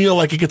 I feel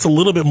like it gets a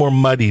little bit more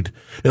muddied,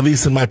 at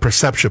least in my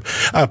perception.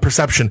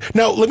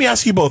 Now, let me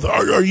ask you both.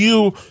 Are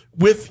you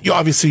with you?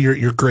 Obviously,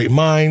 you're great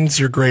minds.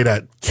 You're great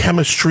at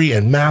chemistry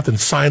and math and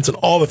science and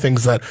all the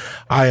things that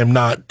I am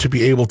not to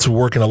be able to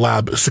work in a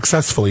lab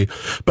successfully.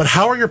 But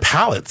how are your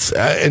palates?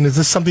 And is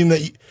this something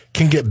that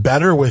can get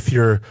better with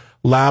your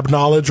lab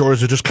knowledge, or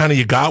is it just kind of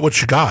you got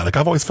what you got? Like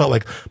I've always felt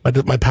like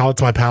my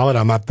palate's my palate.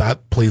 I'm not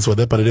that pleased with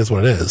it, but it is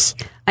what it is.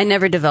 I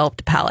never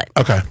developed a palate.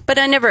 Okay. But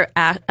I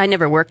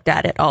never worked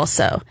at it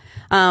also.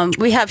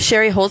 We have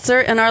Sherry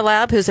Holzer in our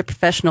lab, who's a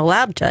professional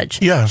lab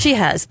judge. Yeah. She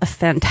has a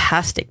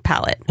fantastic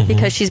palate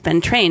because she's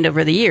been trained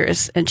over the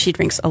years and she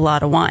drinks a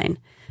lot of wine.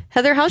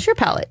 Heather, how's your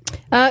palate?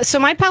 So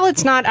my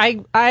palate's not.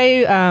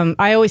 I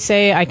always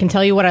say I can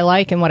tell you what I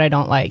like and what I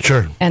don't like.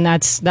 Sure. And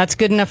that's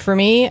good enough for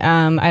me.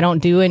 I don't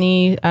do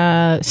any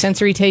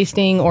sensory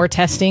tasting or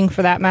testing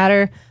for that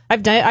matter.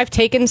 I've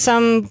taken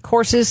some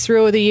courses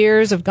through the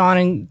years. I've gone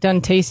and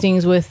done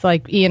tastings with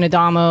like Ian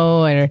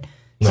Adamo or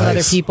some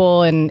other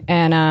people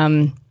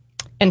and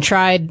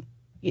tried.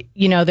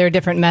 There are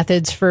different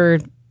methods for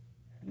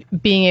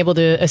being able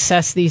to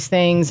assess these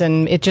things,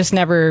 and it just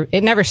never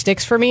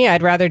sticks for me.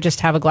 I'd rather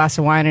just have a glass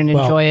of wine and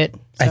enjoy it.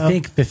 So. I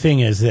think the thing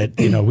is that,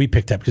 we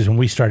picked up, because when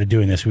we started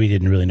doing this, we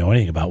didn't really know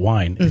anything about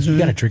wine. Because you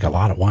got to drink a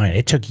lot of wine.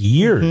 It took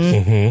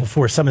years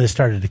before some of this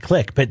started to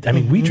click. But I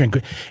mean, we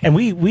drink, and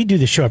we do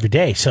the show every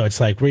day. So it's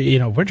like,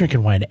 we're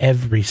drinking wine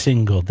every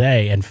single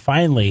day. And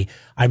finally,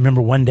 I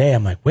remember one day,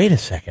 I'm like, wait a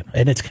second.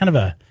 And it's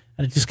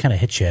it just kind of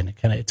hits you, and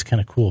it's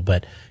kind of cool.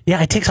 But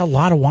yeah, it takes a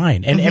lot of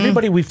wine. And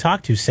everybody we've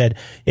talked to said,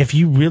 if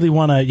you really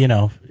want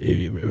to,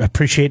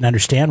 appreciate and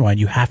understand wine,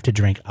 you have to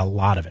drink a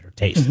lot of it or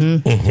taste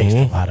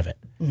a lot of it.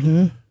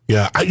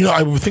 Yeah.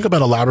 I would think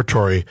about a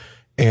laboratory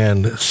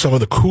and some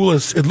of the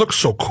coolest, it looks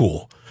so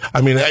cool.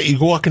 I mean, you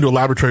walk into a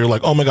laboratory, you're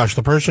like, oh my gosh,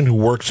 the person who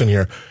works in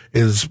here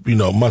is,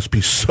 must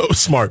be so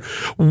smart.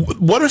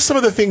 What are some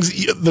of the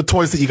things, the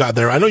toys that you got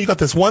there? I know you got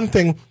this one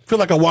thing. I feel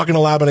like I walk in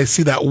a lab and I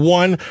see that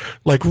one,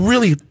 like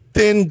really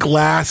thin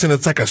glass, and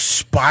it's like a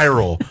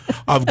spiral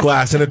of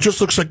glass, and it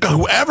just looks like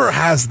whoever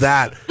has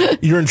that,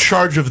 you're in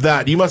charge of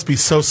that. You must be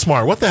so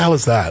smart. What the hell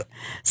is that?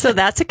 So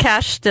that's a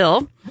cash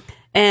still.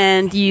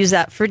 And you use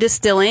that for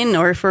distilling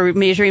or for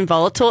measuring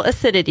volatile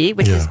acidity,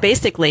 which is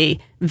basically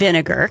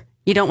vinegar.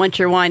 You don't want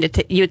your wine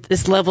to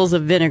this levels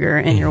of vinegar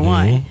in your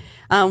wine.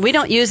 We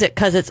don't use it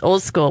because it's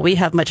old school. We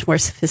have much more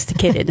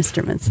sophisticated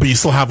instruments. But you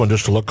still have one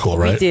just to look cool,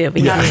 right? We do.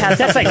 We gotta have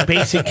That's like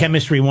basic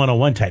chemistry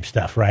 101 type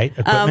stuff, right?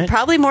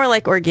 Probably more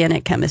like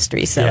organic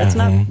chemistry. So it's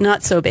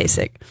not so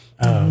basic.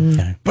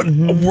 Okay. But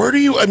where do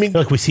you, I feel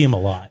like we see them a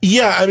lot.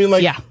 Yeah. I mean,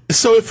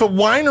 so if a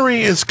winery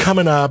is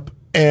coming up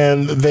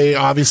and they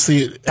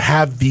obviously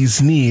have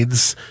these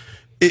needs,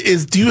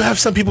 do you have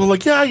some people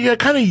like, I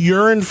kind of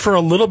yearn for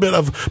a little bit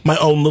of my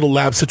own little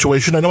lab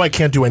situation. I know I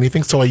can't do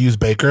anything, so I use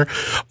Baker.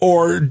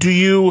 Or do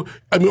you,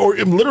 or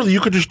literally you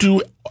could just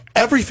do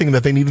everything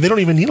that they need. They don't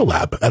even need a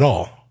lab at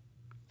all.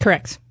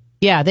 Correct.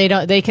 Yeah,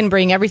 they can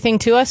bring everything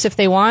to us if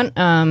they want.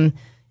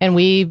 And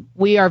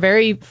we are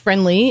very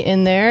friendly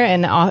in there,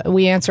 and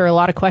we answer a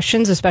lot of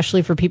questions,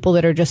 especially for people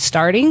that are just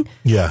starting.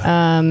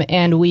 Yeah.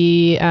 And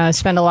we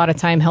spend a lot of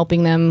time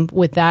helping them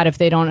with that if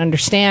they don't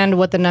understand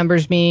what the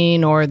numbers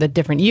mean or the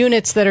different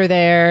units that are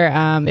there.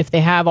 If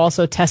they have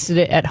also tested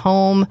it at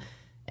home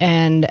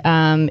and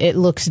it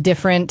looks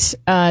different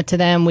to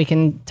them, we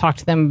can talk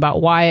to them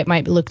about why it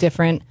might look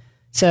different.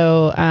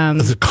 So,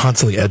 is it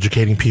constantly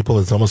educating people?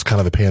 It's almost kind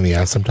of a pain in the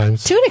ass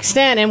sometimes. To an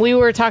extent. And we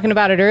were talking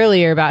about it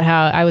earlier about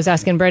how I was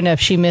asking Brenda if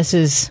she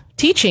misses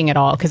teaching at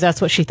all, because that's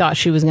what she thought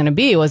she was going to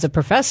be, was a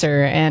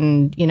professor.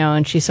 And,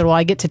 and she said, well,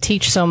 I get to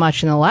teach so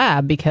much in the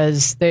lab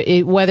because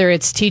whether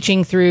it's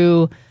teaching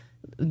through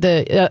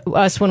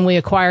us when we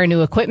acquire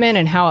new equipment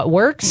and how it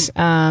works,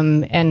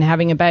 and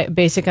having a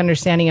basic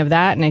understanding of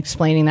that and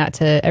explaining that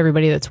to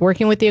everybody that's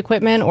working with the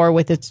equipment, or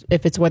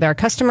if it's with our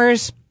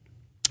customers,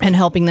 and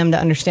helping them to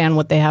understand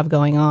what they have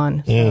going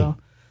on. So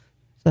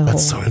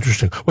that's so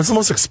interesting. What's the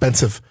most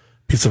expensive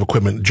piece of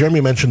equipment?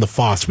 Jeremy mentioned the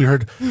Foss. We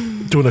heard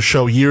doing a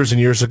show years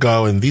and years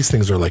ago, and these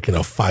things are like,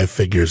 5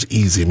 figures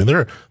easy. I mean,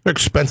 they're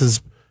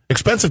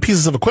expensive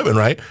pieces of equipment,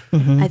 right?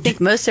 I think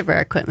most of our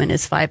equipment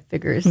is 5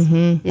 figures.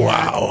 Yeah.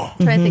 Wow.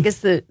 I'm trying to think,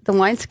 is the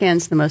wine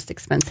scan's the most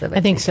expensive? I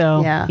think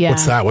so. Yeah.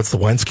 What's that? What's the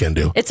wine scan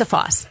do? It's a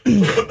Foss.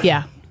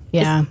 Yeah.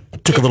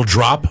 Took a little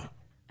drop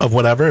of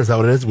whatever. Is that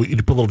what it is? You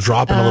put a little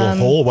drop in a little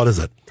hole. What is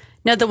it?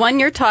 No, the one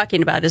you're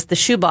talking about is the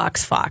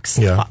shoebox Fox.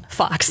 Yeah.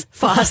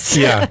 Foss.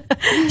 Yeah.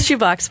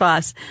 Shoebox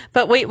Foss.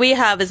 But what we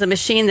have is a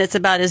machine that's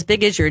about as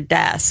big as your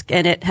desk,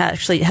 and it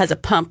actually has a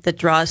pump that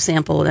draws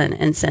sample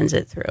and sends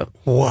it through.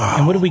 Wow.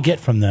 And what do we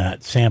get from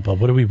that sample?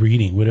 What are we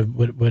reading?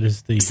 What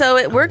is the... So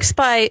it works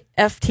by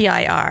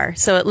FTIR.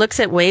 So it looks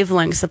at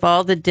wavelengths of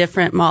all the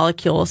different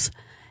molecules.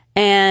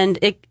 And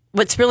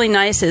what's really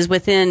nice is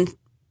within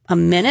a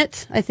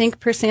minute, I think,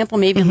 per sample,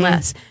 maybe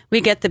less,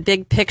 we get the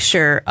big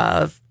picture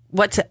of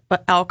what's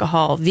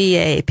alcohol,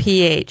 VA,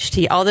 pH,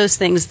 T, all those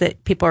things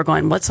that people are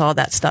going, what's all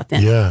that stuff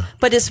in? Yeah.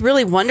 But it's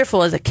really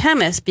wonderful as a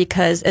chemist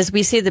because as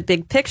we see the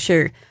big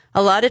picture,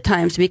 a lot of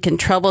times we can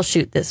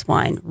troubleshoot this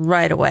wine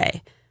right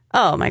away.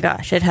 Oh my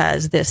gosh, it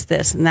has this,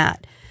 this, and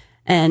that.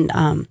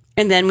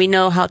 And then we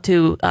know how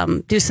to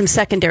do some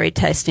secondary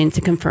testing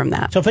to confirm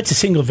that. So if it's a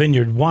single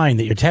vineyard wine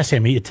that you're testing, I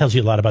mean, it tells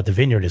you a lot about the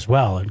vineyard as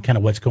well and kind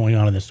of what's going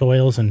on in the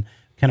soils and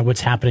kind of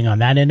what's happening on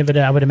that end of it,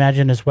 I would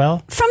imagine, as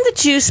well. From the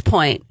juice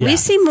point, we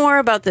see more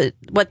about the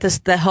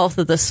health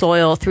of the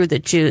soil through the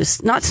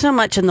juice, not so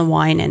much in the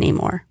wine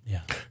anymore. Yeah.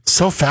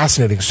 So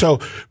fascinating. So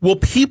will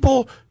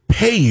people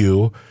pay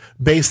you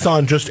based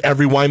on just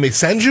every wine they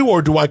send you,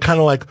 or do I kind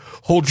of like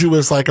hold you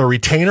as like a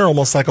retainer,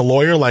 almost like a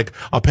lawyer? Like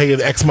I'll pay you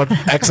the X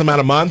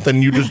amount a month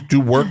and you just do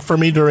work for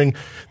me during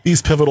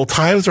these pivotal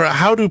times? Or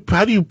how do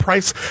you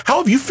price? How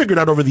have you figured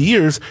out over the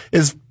years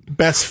is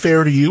best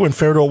fair to you and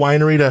fair to a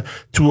winery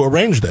to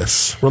arrange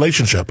this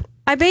relationship?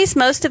 I base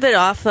most of it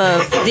off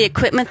of the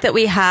equipment that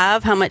we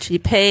have, how much you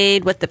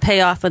paid, what the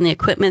payoff on the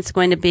equipment's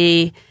going to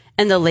be,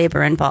 and the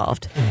labor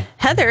involved.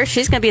 Heather,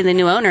 she's going to be the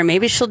new owner.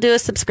 Maybe she'll do a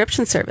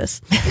subscription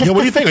service. What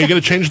do you think? Are you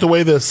going to change the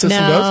way the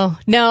system goes?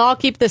 No, I'll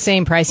keep the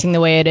same pricing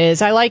the way it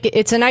is. I like it.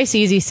 It's a nice,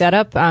 easy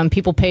setup.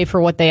 People pay for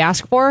what they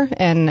ask for,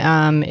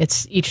 and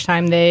it's each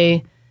time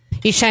they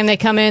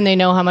come in, they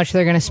know how much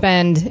they're going to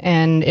spend,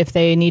 and if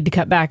they need to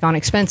cut back on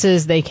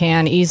expenses, they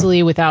can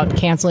easily without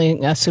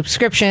canceling a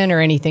subscription or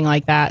anything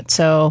like that.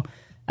 So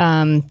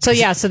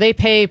they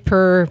pay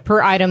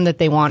per item that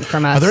they want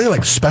from us. Are there any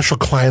like special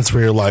clients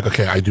where you're like,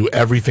 okay, I do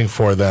everything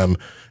for them?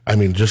 I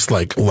mean, just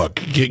like, look,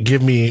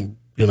 give me,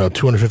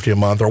 $250 a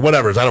month or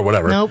whatever.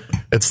 Whatever. Nope.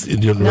 It's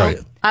right.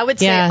 I would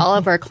say all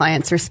of our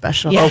clients are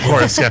special. Yeah. Of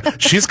course, yeah.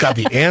 She's got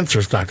the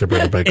answers, Dr.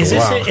 Brenda Baker. Is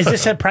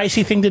this a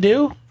pricey thing to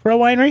do for a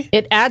winery?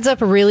 It adds up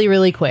really,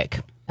 really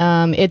quick.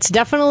 It's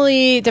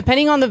definitely,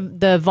 depending on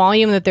the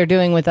volume that they're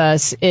doing with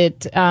us,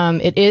 it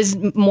is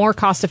more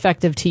cost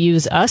effective to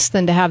use us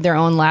than to have their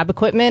own lab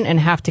equipment and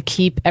have to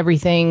keep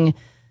everything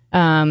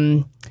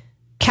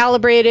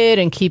calibrated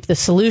and keep the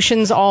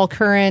solutions all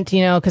current,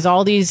 because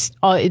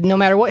no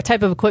matter what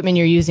type of equipment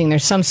you're using,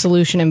 there's some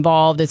solution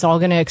involved. It's all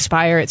going to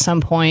expire at some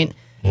point.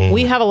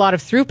 We have a lot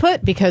of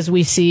throughput because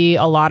we see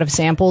a lot of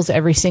samples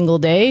every single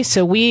day.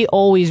 So we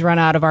always run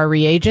out of our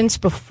reagents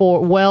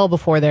well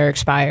before they're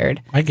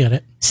expired. I get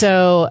it.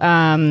 So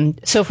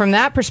from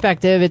that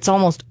perspective, it's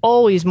almost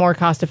always more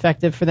cost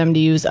effective for them to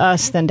use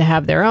us than to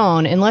have their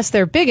own, unless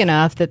they're big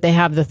enough that they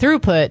have the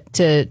throughput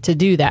to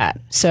do that.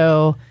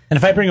 So. And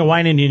if I bring a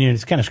wine in and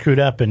it's kind of screwed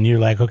up and you're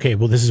like, okay,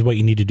 well, this is what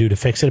you need to do to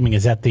fix it. I mean,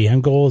 is that the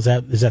end goal? Is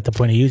that the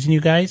point of using you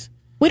guys?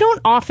 We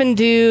don't often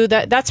do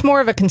that. That's more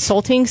of a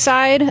consulting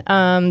side.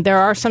 There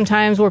are some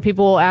times where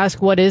people will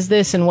ask, what is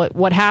this and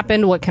what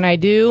happened? What can I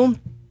do?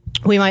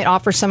 We might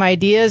offer some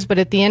ideas, but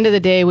at the end of the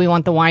day, we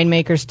want the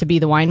winemakers to be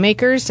the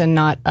winemakers and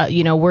not,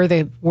 we're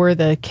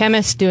the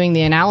chemists doing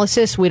the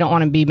analysis. We don't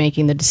want to be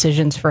making the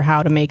decisions for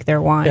how to make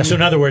their wine. Yeah, so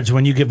in other words,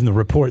 when you give them the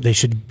report, they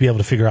should be able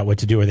to figure out what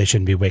to do or they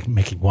shouldn't be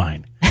making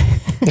wine.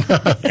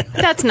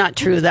 That's not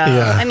true, though.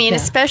 Yeah. I mean,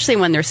 especially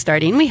when they're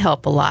starting, we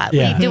help a lot.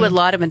 Yeah. We do a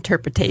lot of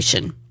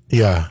interpretation.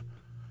 Yeah.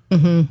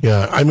 Mm-hmm.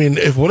 Yeah. I mean,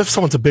 what if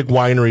someone's a big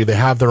winery, they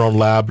have their own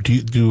lab?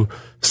 Do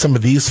some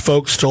of these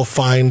folks still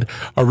find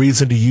a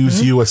reason to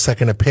use you, a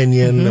second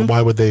opinion?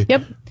 Why would they?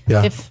 Yep.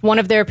 Yeah. If one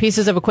of their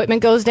pieces of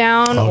equipment goes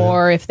down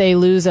if they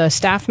lose a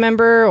staff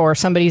member or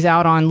somebody's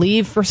out on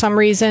leave for some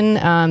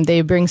reason,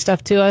 they bring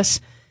stuff to us.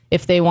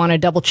 If they want to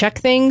double check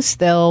things,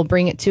 they'll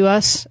bring it to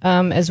us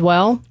as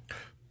well.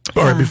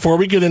 All right, before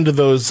we get into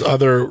those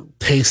other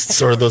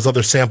tastes or those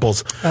other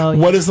samples,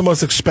 what is the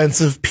most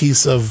expensive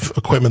piece of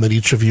equipment that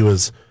each of you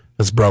has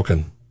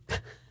broken?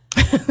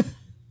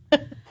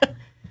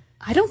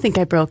 I don't think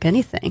I broke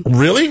anything.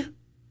 Really?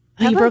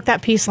 You broke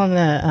that piece on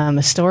the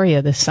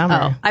Astoria this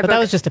summer. But that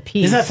was just a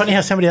piece. Isn't that funny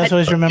how somebody else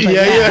always remembers?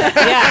 Yeah.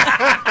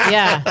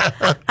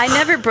 I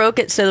never broke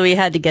it, so we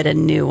had to get a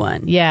new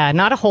one. Yeah,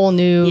 not a whole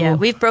new. Yeah,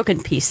 we've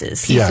broken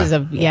pieces. Pieces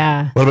of.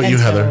 What about you,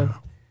 Heather?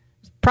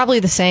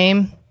 Probably the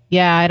same.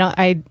 Yeah,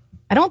 I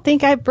don't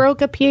think I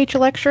broke a pH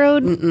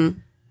electrode.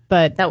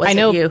 But that wasn't I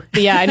know you.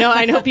 Yeah, I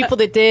know people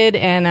that did,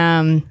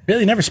 and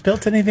really never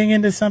spilt anything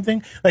into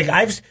something. Like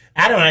Adam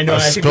and I know I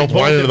spilled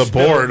wine into the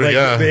board.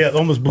 They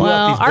almost blew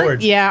up these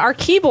boards. Our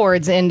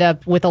keyboards end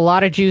up with a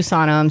lot of juice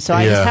on them, so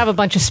I just have a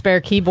bunch of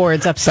spare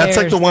keyboards upstairs. That's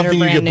like the one thing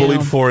you get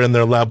bullied for in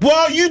their lab.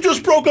 Well, you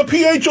just broke a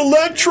pH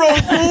electrode,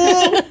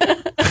 fool!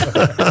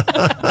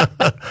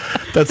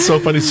 That's so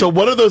funny. So,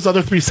 what are those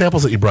other 3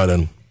 samples that you brought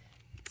in?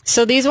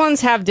 So these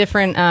ones have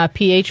different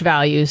pH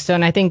values. So,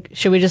 and I think,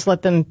 should we just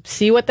let them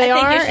see what they I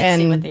think are? you should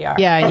see what they are.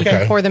 Yeah, you Okay.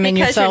 can pour them in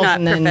Because yourself. you're not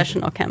and then,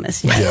 professional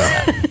chemists.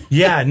 Yes.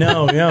 Yeah. Yeah,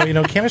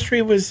 no,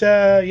 chemistry was,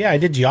 I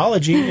did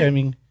geology. I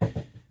mean,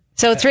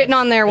 so it's written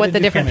on there what did the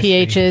do different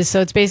chemistry. pH is. So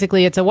it's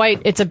basically, it's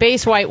a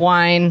base white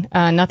wine,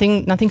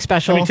 nothing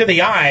special. I mean, to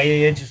the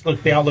eye,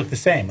 they all look the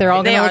same. They're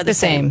all They going to are look the the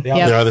same. same. They all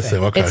Yep. They are the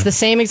same. Okay. It's the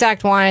same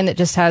exact wine that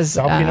just has It's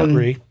all Pinot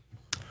Gris.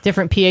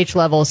 different pH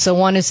levels. So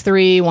one is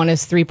 3, one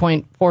is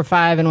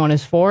 3.45, and one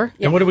is 4.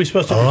 And what are we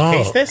supposed to do?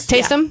 Taste this?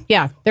 Taste them?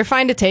 Yeah, they're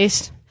fine to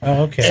taste.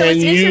 Oh, okay. So and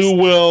it's you interest-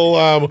 will.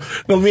 Now,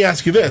 let me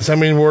ask you this. I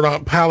mean, we're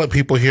not palate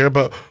people here,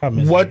 but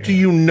what do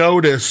you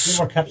notice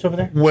More cups over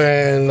there?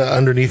 when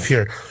underneath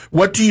here?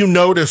 What do you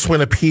notice when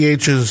a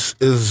pH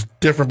is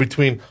different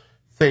between,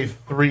 say,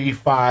 3,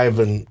 5,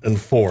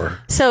 and 4?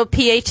 So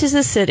pH is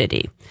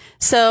acidity.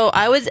 So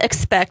I would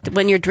expect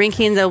when you're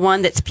drinking the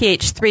one that's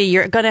pH 3,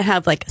 you're going to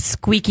have like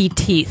squeaky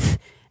teeth,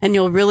 and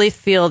you'll really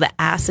feel the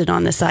acid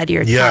on the side of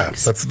your Yeah,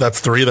 tongues. that's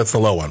 3. That's the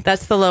low one.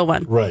 That's the low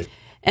one. Right.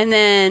 And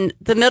then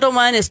the middle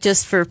one is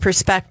just for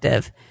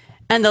perspective.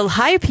 And the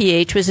higher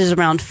pH, which is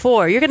around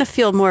 4, you're going to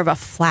feel more of a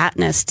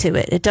flatness to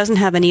it. It doesn't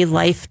have any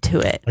life to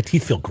it. My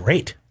teeth feel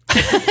great.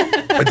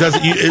 It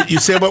doesn't. You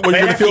say what you're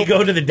Right going to after feel. you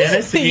go to the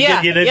dentist and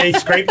Yeah, they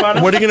scrape on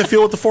them? What are you going to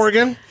feel with the 4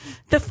 again?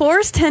 The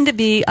 4s tend to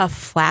be a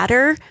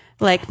flatter,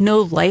 like no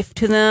life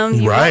to them.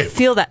 You Right. won't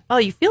feel that. Oh,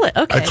 you feel it.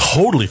 Okay. I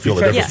totally feel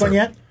the Tried difference. this one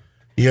yet?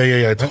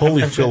 Yeah. I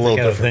totally feel a little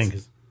I got different.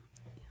 thing.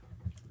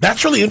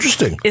 That's really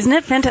interesting. Isn't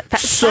it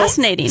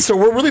fascinating? So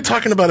we're really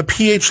talking about a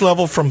pH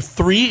level from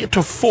 3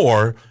 to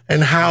 4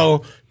 and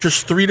how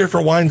just 3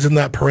 different wines in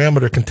that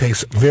parameter can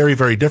taste very,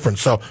 very different.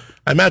 So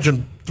I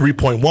imagine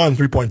 3.1,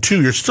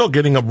 3.2, you're still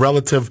getting a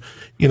relative,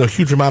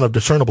 huge amount of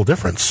discernible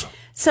difference.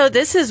 So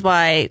this is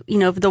why,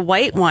 the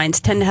white wines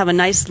tend to have a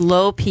nice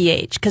low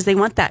pH because they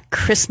want that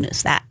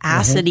crispness, that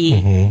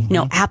acidy,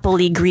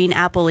 appley, green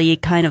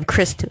appley kind of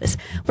crisp to us.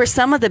 Where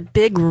some of the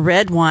big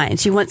red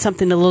wines, you want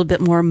something a little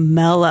bit more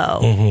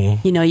mellow.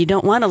 You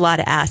don't want a lot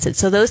of acid.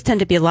 So those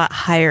tend to be a lot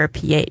higher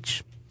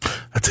pH.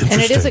 That's interesting.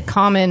 And it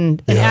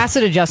is an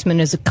acid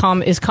adjustment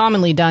is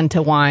commonly done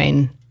to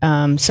wine.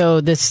 So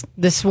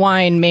this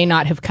wine may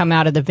not have come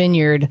out of the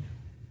vineyard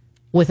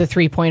with a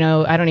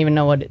 3.0. I don't even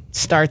know what it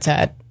starts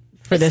at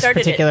for this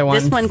particular one.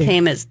 This one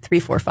came as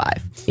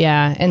 3.45.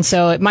 Yeah, and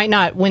so it might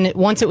not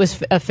once it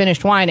was a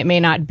finished wine, it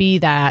may not be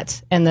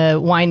that, and the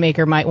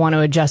winemaker might want to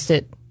adjust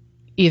it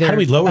either How do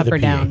we lower up the or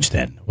down. pH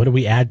then? What do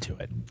we add to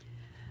it?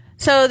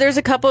 So there's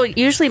a couple.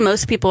 Usually,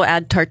 most people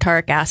add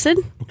tartaric acid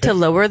to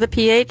lower the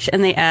pH,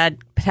 and they add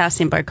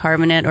potassium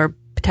bicarbonate or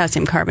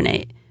potassium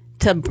carbonate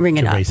to bring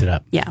it up. raise it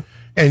up. Yeah.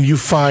 And you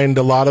find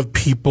a lot of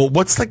people,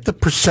 what's like the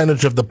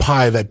percentage of the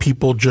pie that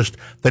people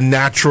the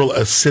natural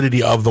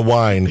acidity of the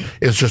wine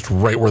is just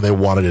right where they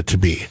wanted it to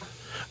be?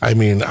 I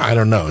mean, I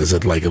don't know. Is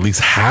it like at least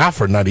half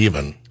or not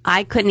even?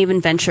 I couldn't even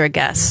venture a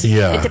guess.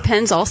 Yeah. It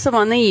depends also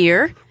on the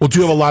year. Well, do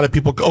you have a lot of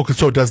people? Oh,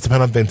 so it does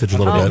depend on vintage a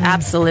little Oh, bit.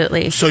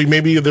 absolutely. So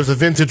maybe there's a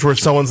vintage where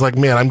someone's like,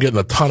 man, I'm getting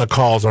a ton of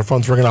calls. Our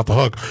phone's ringing out the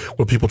hook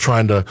with people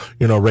trying to,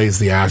 raise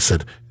the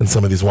acid in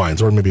some of these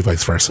wines, or maybe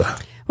vice versa.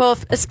 Well,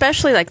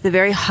 especially like the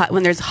very hot,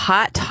 when there's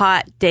hot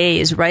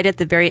days right at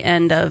the very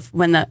end of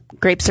when the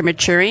grapes are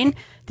maturing,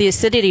 the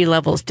acidity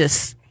levels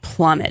just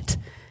plummet.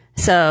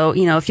 So,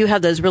 if you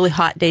have those really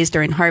hot days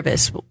during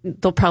harvest,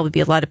 there'll probably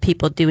be a lot of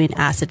people doing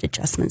acid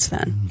adjustments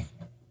then.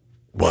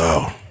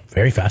 Wow.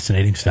 Very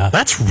fascinating stuff.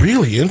 That's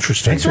really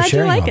interesting. Thanks for Glad you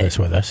sharing like all it. this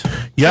with us.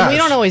 Yeah. We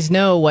don't always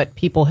know what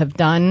people have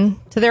done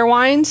to their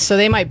wines, so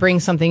they might bring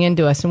something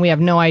into us, and we have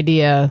no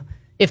idea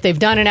if they've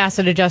done an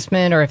acid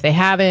adjustment or if they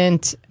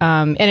haven't.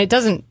 And it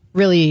doesn't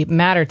really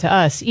matter to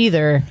us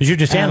either. Because you're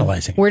just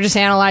analyzing. We're just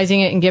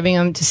analyzing it and giving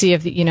them to see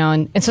if,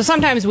 and so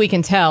sometimes we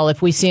can tell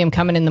if we see them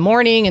coming in the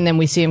morning and then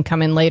we see them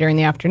come in later in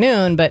the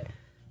afternoon, but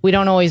we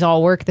don't always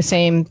all work the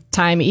same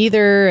time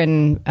either.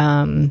 And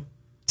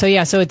so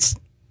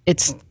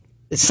it's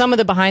some of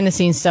the behind the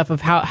scenes stuff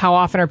of how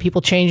often are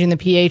people changing the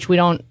pH. We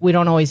don't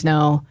always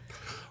know.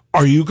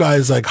 Are you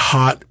guys like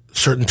hot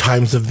certain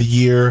times of the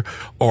year,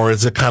 or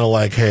is it kind of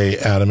like, hey,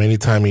 Adam, any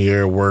time of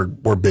year we're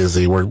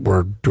busy,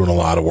 we're doing a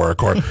lot of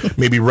work, or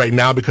maybe right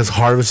now because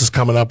harvest is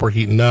coming up, we're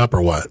heating up,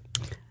 or what?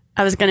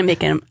 I was going to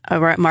make a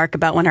remark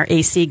about when our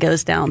AC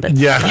goes down, but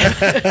Yeah.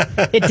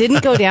 It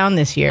didn't go down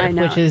this year, I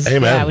know. which is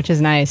Amen. which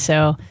is nice.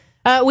 So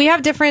we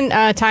have different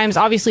times.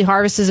 Obviously,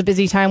 harvest is a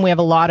busy time. We have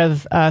a lot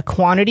of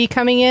quantity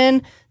coming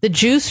in. The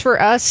juice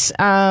for us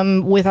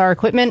with our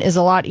equipment is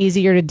a lot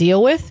easier to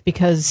deal with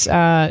because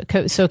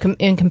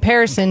in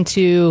comparison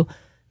to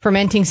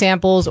fermenting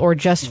samples or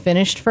just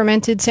finished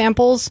fermented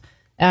samples,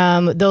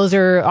 those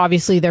are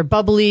obviously they're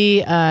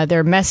bubbly,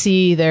 they're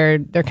messy, they're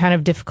kind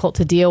of difficult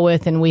to deal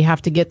with, and we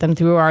have to get them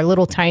through our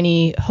little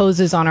tiny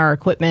hoses on our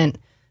equipment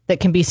that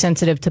can be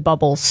sensitive to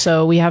bubbles.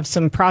 So we have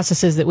some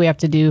processes that we have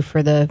to do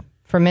for the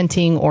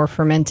fermenting or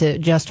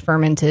fermented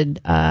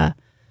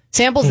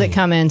samples that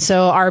come in.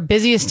 So our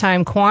busiest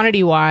time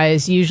quantity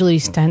wise usually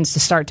tends to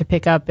start to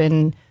pick up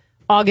in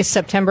August,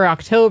 September,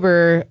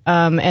 October.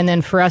 And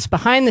then for us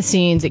behind the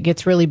scenes, it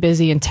gets really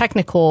busy and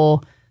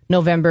technical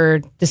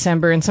November,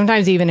 December, and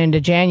sometimes even into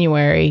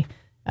January.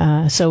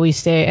 So we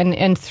stay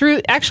and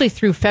through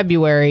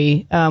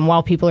February,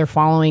 while people are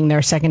following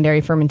their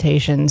secondary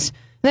fermentations.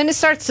 Then it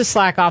starts to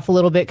slack off a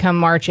little bit come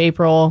March,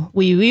 April.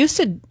 We used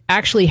to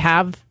actually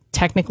have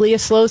technically a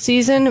slow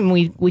season, and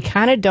we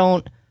kind of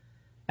don't.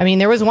 I mean,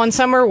 there was one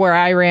summer where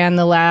I ran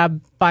the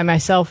lab by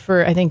myself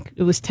for, I think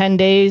it was 10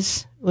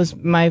 days. It was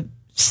my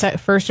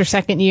first or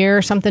second year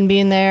or something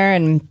being there.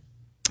 And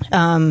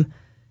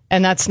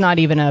that's not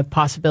even a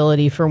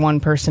possibility for one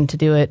person to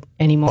do it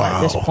anymore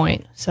at this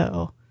point.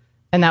 So,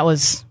 and that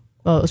was,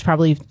 well, it was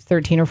probably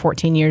 13 or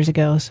 14 years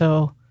ago.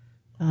 So,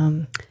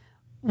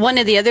 one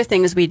of the other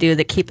things we do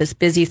that keep us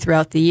busy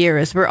throughout the year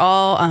is we're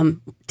all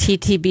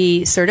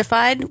TTB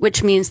certified,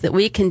 which means that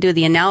we can do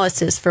the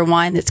analysis for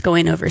wine that's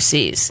going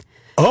overseas.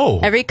 Oh,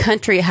 every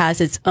country has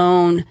its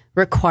own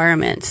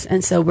requirements,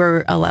 and so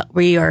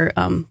we are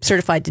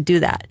certified to do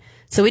that.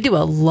 So we do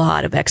a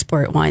lot of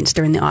export wines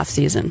during the off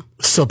season.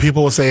 So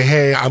people will say,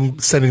 "Hey, I'm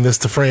sending this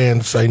to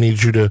France. I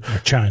need you to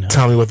China.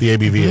 Tell me what the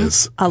ABV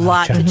is." A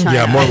lot to China.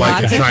 Yeah, more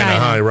like to China,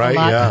 huh? Right? A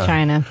lot Yeah. to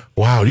China.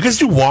 Wow, you guys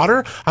do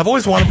water? I've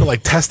always wanted to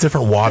like test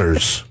different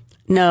waters.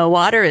 No,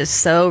 water is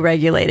so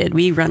regulated.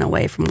 We run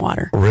away from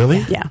water.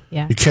 Really? Yeah.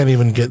 Yeah. You can't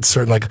even get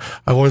certain. Like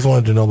I've always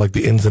wanted to know like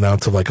the ins and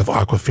outs of like if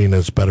Aquafina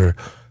is better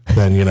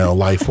than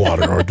Life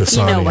Water or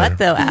Dasani. You know what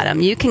though,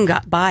 Adam? You can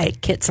buy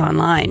kits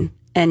online.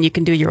 And you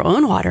can do your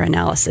own water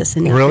analysis.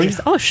 And really?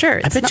 Oh, sure.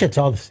 I bet you it's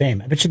all the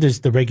same. I bet you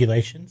the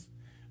regulations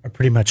are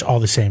pretty much all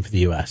the same for the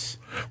U.S.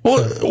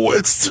 Well,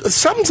 it's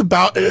something's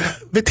about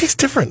they taste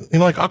different.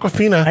 Like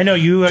Aquafina. I know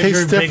you're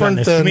tastes big on different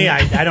this. than To me,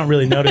 I don't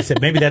really notice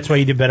it. Maybe that's why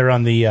you did better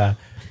on the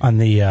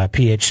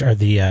pH or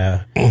the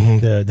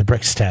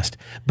Brix test.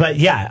 But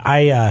yeah,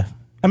 I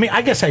mean,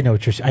 I guess I know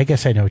what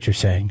you're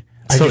saying.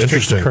 I So just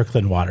drink interesting. the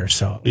Kirkland water,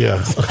 so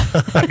Yeah.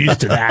 I'm used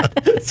to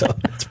that. So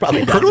it's probably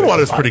not Kirkland very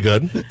water is hot. pretty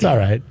good. It's all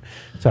right.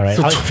 It's all right.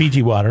 So I like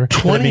Fiji water.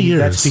 20 years.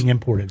 That's being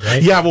imported,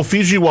 right? Yeah, well,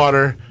 Fiji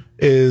water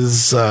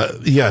is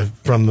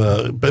from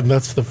but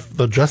that's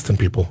the Justin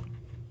people.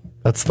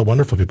 That's the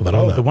wonderful people that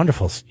own that. The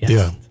Wonderfuls. Yes.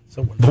 Yeah.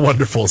 So wonderful. The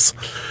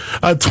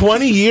Wonderfuls.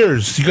 20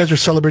 years. You guys are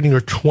celebrating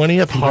your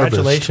 20th harvest.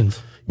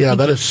 Congratulations. Yeah,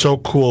 that is so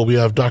cool. We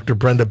have Dr.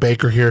 Brenda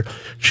Baker here.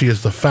 She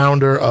is the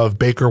founder of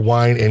Baker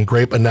Wine and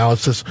Grape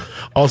Analysis.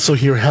 Also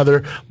here, Heather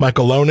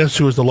Michaelonis,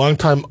 who is the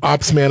longtime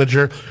ops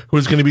manager, who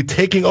is going to be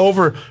taking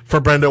over for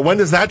Brenda. When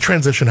does that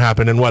transition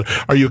happen? And what?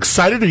 Are you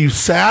excited? Are you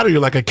sad? Are you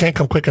like, I can't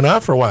come quick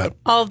enough or what?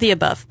 All of the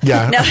above.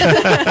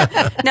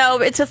 Yeah. No,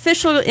 it's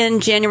official in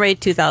January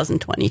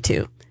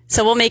 2022.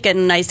 So we'll make it a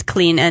nice,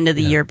 clean end of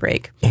the year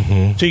break. So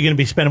you're going to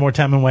be spending more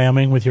time in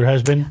Wyoming with your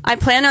husband? I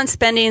plan on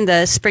spending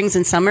the springs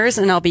and summers,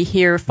 and I'll be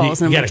here falls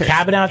You and got winters. a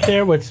cabin out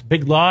there? What's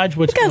big lodge?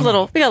 We got a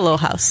little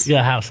house. You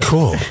got a house.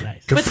 Cool.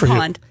 Nice. Good With for the you.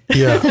 pond.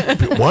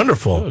 Yeah.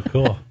 Wonderful. Oh,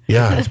 cool.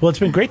 Yeah. Well, it's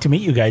been great to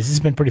meet you guys. This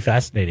has been pretty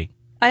fascinating.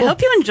 I hope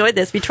you enjoyed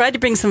this. We tried to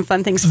bring some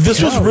fun things.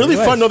 This was really it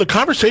was. fun. No, the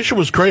conversation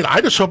was great. I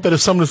just hope that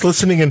if someone is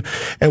listening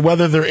and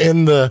whether they're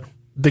in the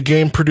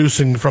game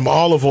producing from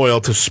olive oil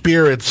to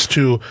spirits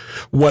to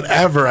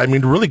whatever, I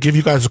mean, to really give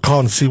you guys a call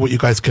and see what you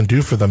guys can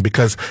do for them.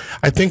 Because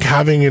I think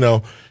having,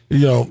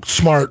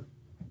 smart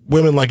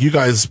women like you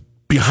guys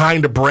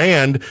behind a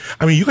brand,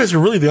 I mean, you guys are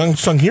really the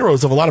unsung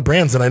heroes of a lot of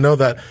brands. And I know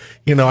that,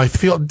 I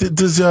feel,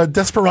 does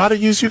Desperado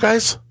use you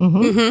guys?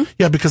 Mm-hmm.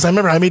 Yeah, because I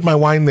remember I made my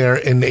wine there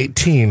in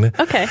 2018.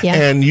 Okay. Yeah.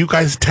 And you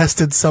guys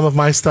tested some of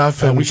my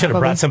stuff. And We should have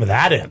brought some of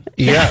that in.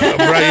 yeah,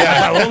 right,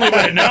 yeah. I only would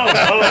have known.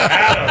 Oh,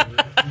 Adam.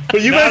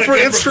 But you guys Not a were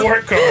good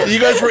report card. you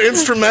guys were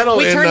instrumental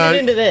We in turned it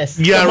into this.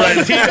 Yeah, right.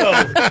 The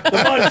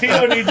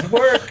Montino needs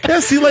work. Yeah,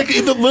 see, like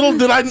the little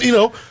did I,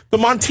 the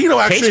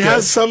Montino actually Tastes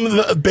has good. some of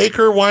the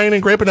Baker Wine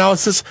and Grape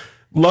Analysis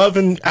love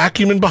and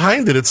acumen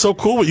behind it. It's so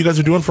cool what you guys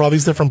are doing for all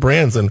these different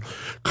brands, and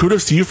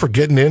kudos to you for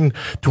getting in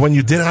to when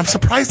you did. And I'm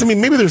surprised. I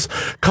mean, maybe there's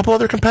a couple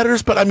other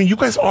competitors, but I mean, you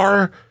guys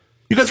are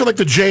like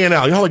the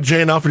JNL. You know how like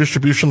JNL for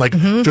distribution, like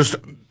just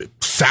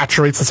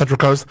saturates the Central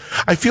Coast.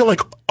 I feel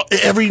like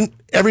every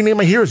name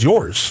I hear is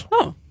yours.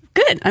 Oh,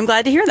 good. I'm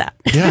glad to hear that.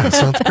 Yeah,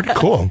 so it's pretty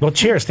cool. Well,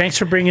 cheers. Thanks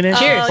for bringing in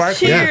Cheers.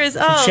 Sparkly. Cheers.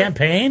 Some Oh.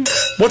 champagne.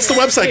 What's the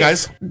website,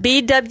 guys?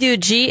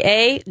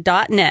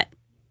 BWGA.net.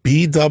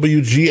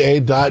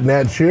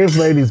 BWGA.net. Cheers,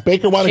 ladies.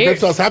 Baker Wine and Grape Cheers.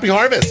 Sauce. Happy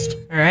harvest.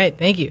 All right.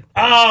 Thank you.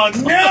 Oh,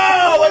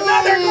 no!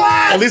 Another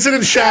glass! At least it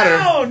didn't shatter.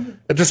 Down.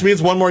 It just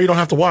means one more you don't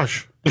have to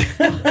wash.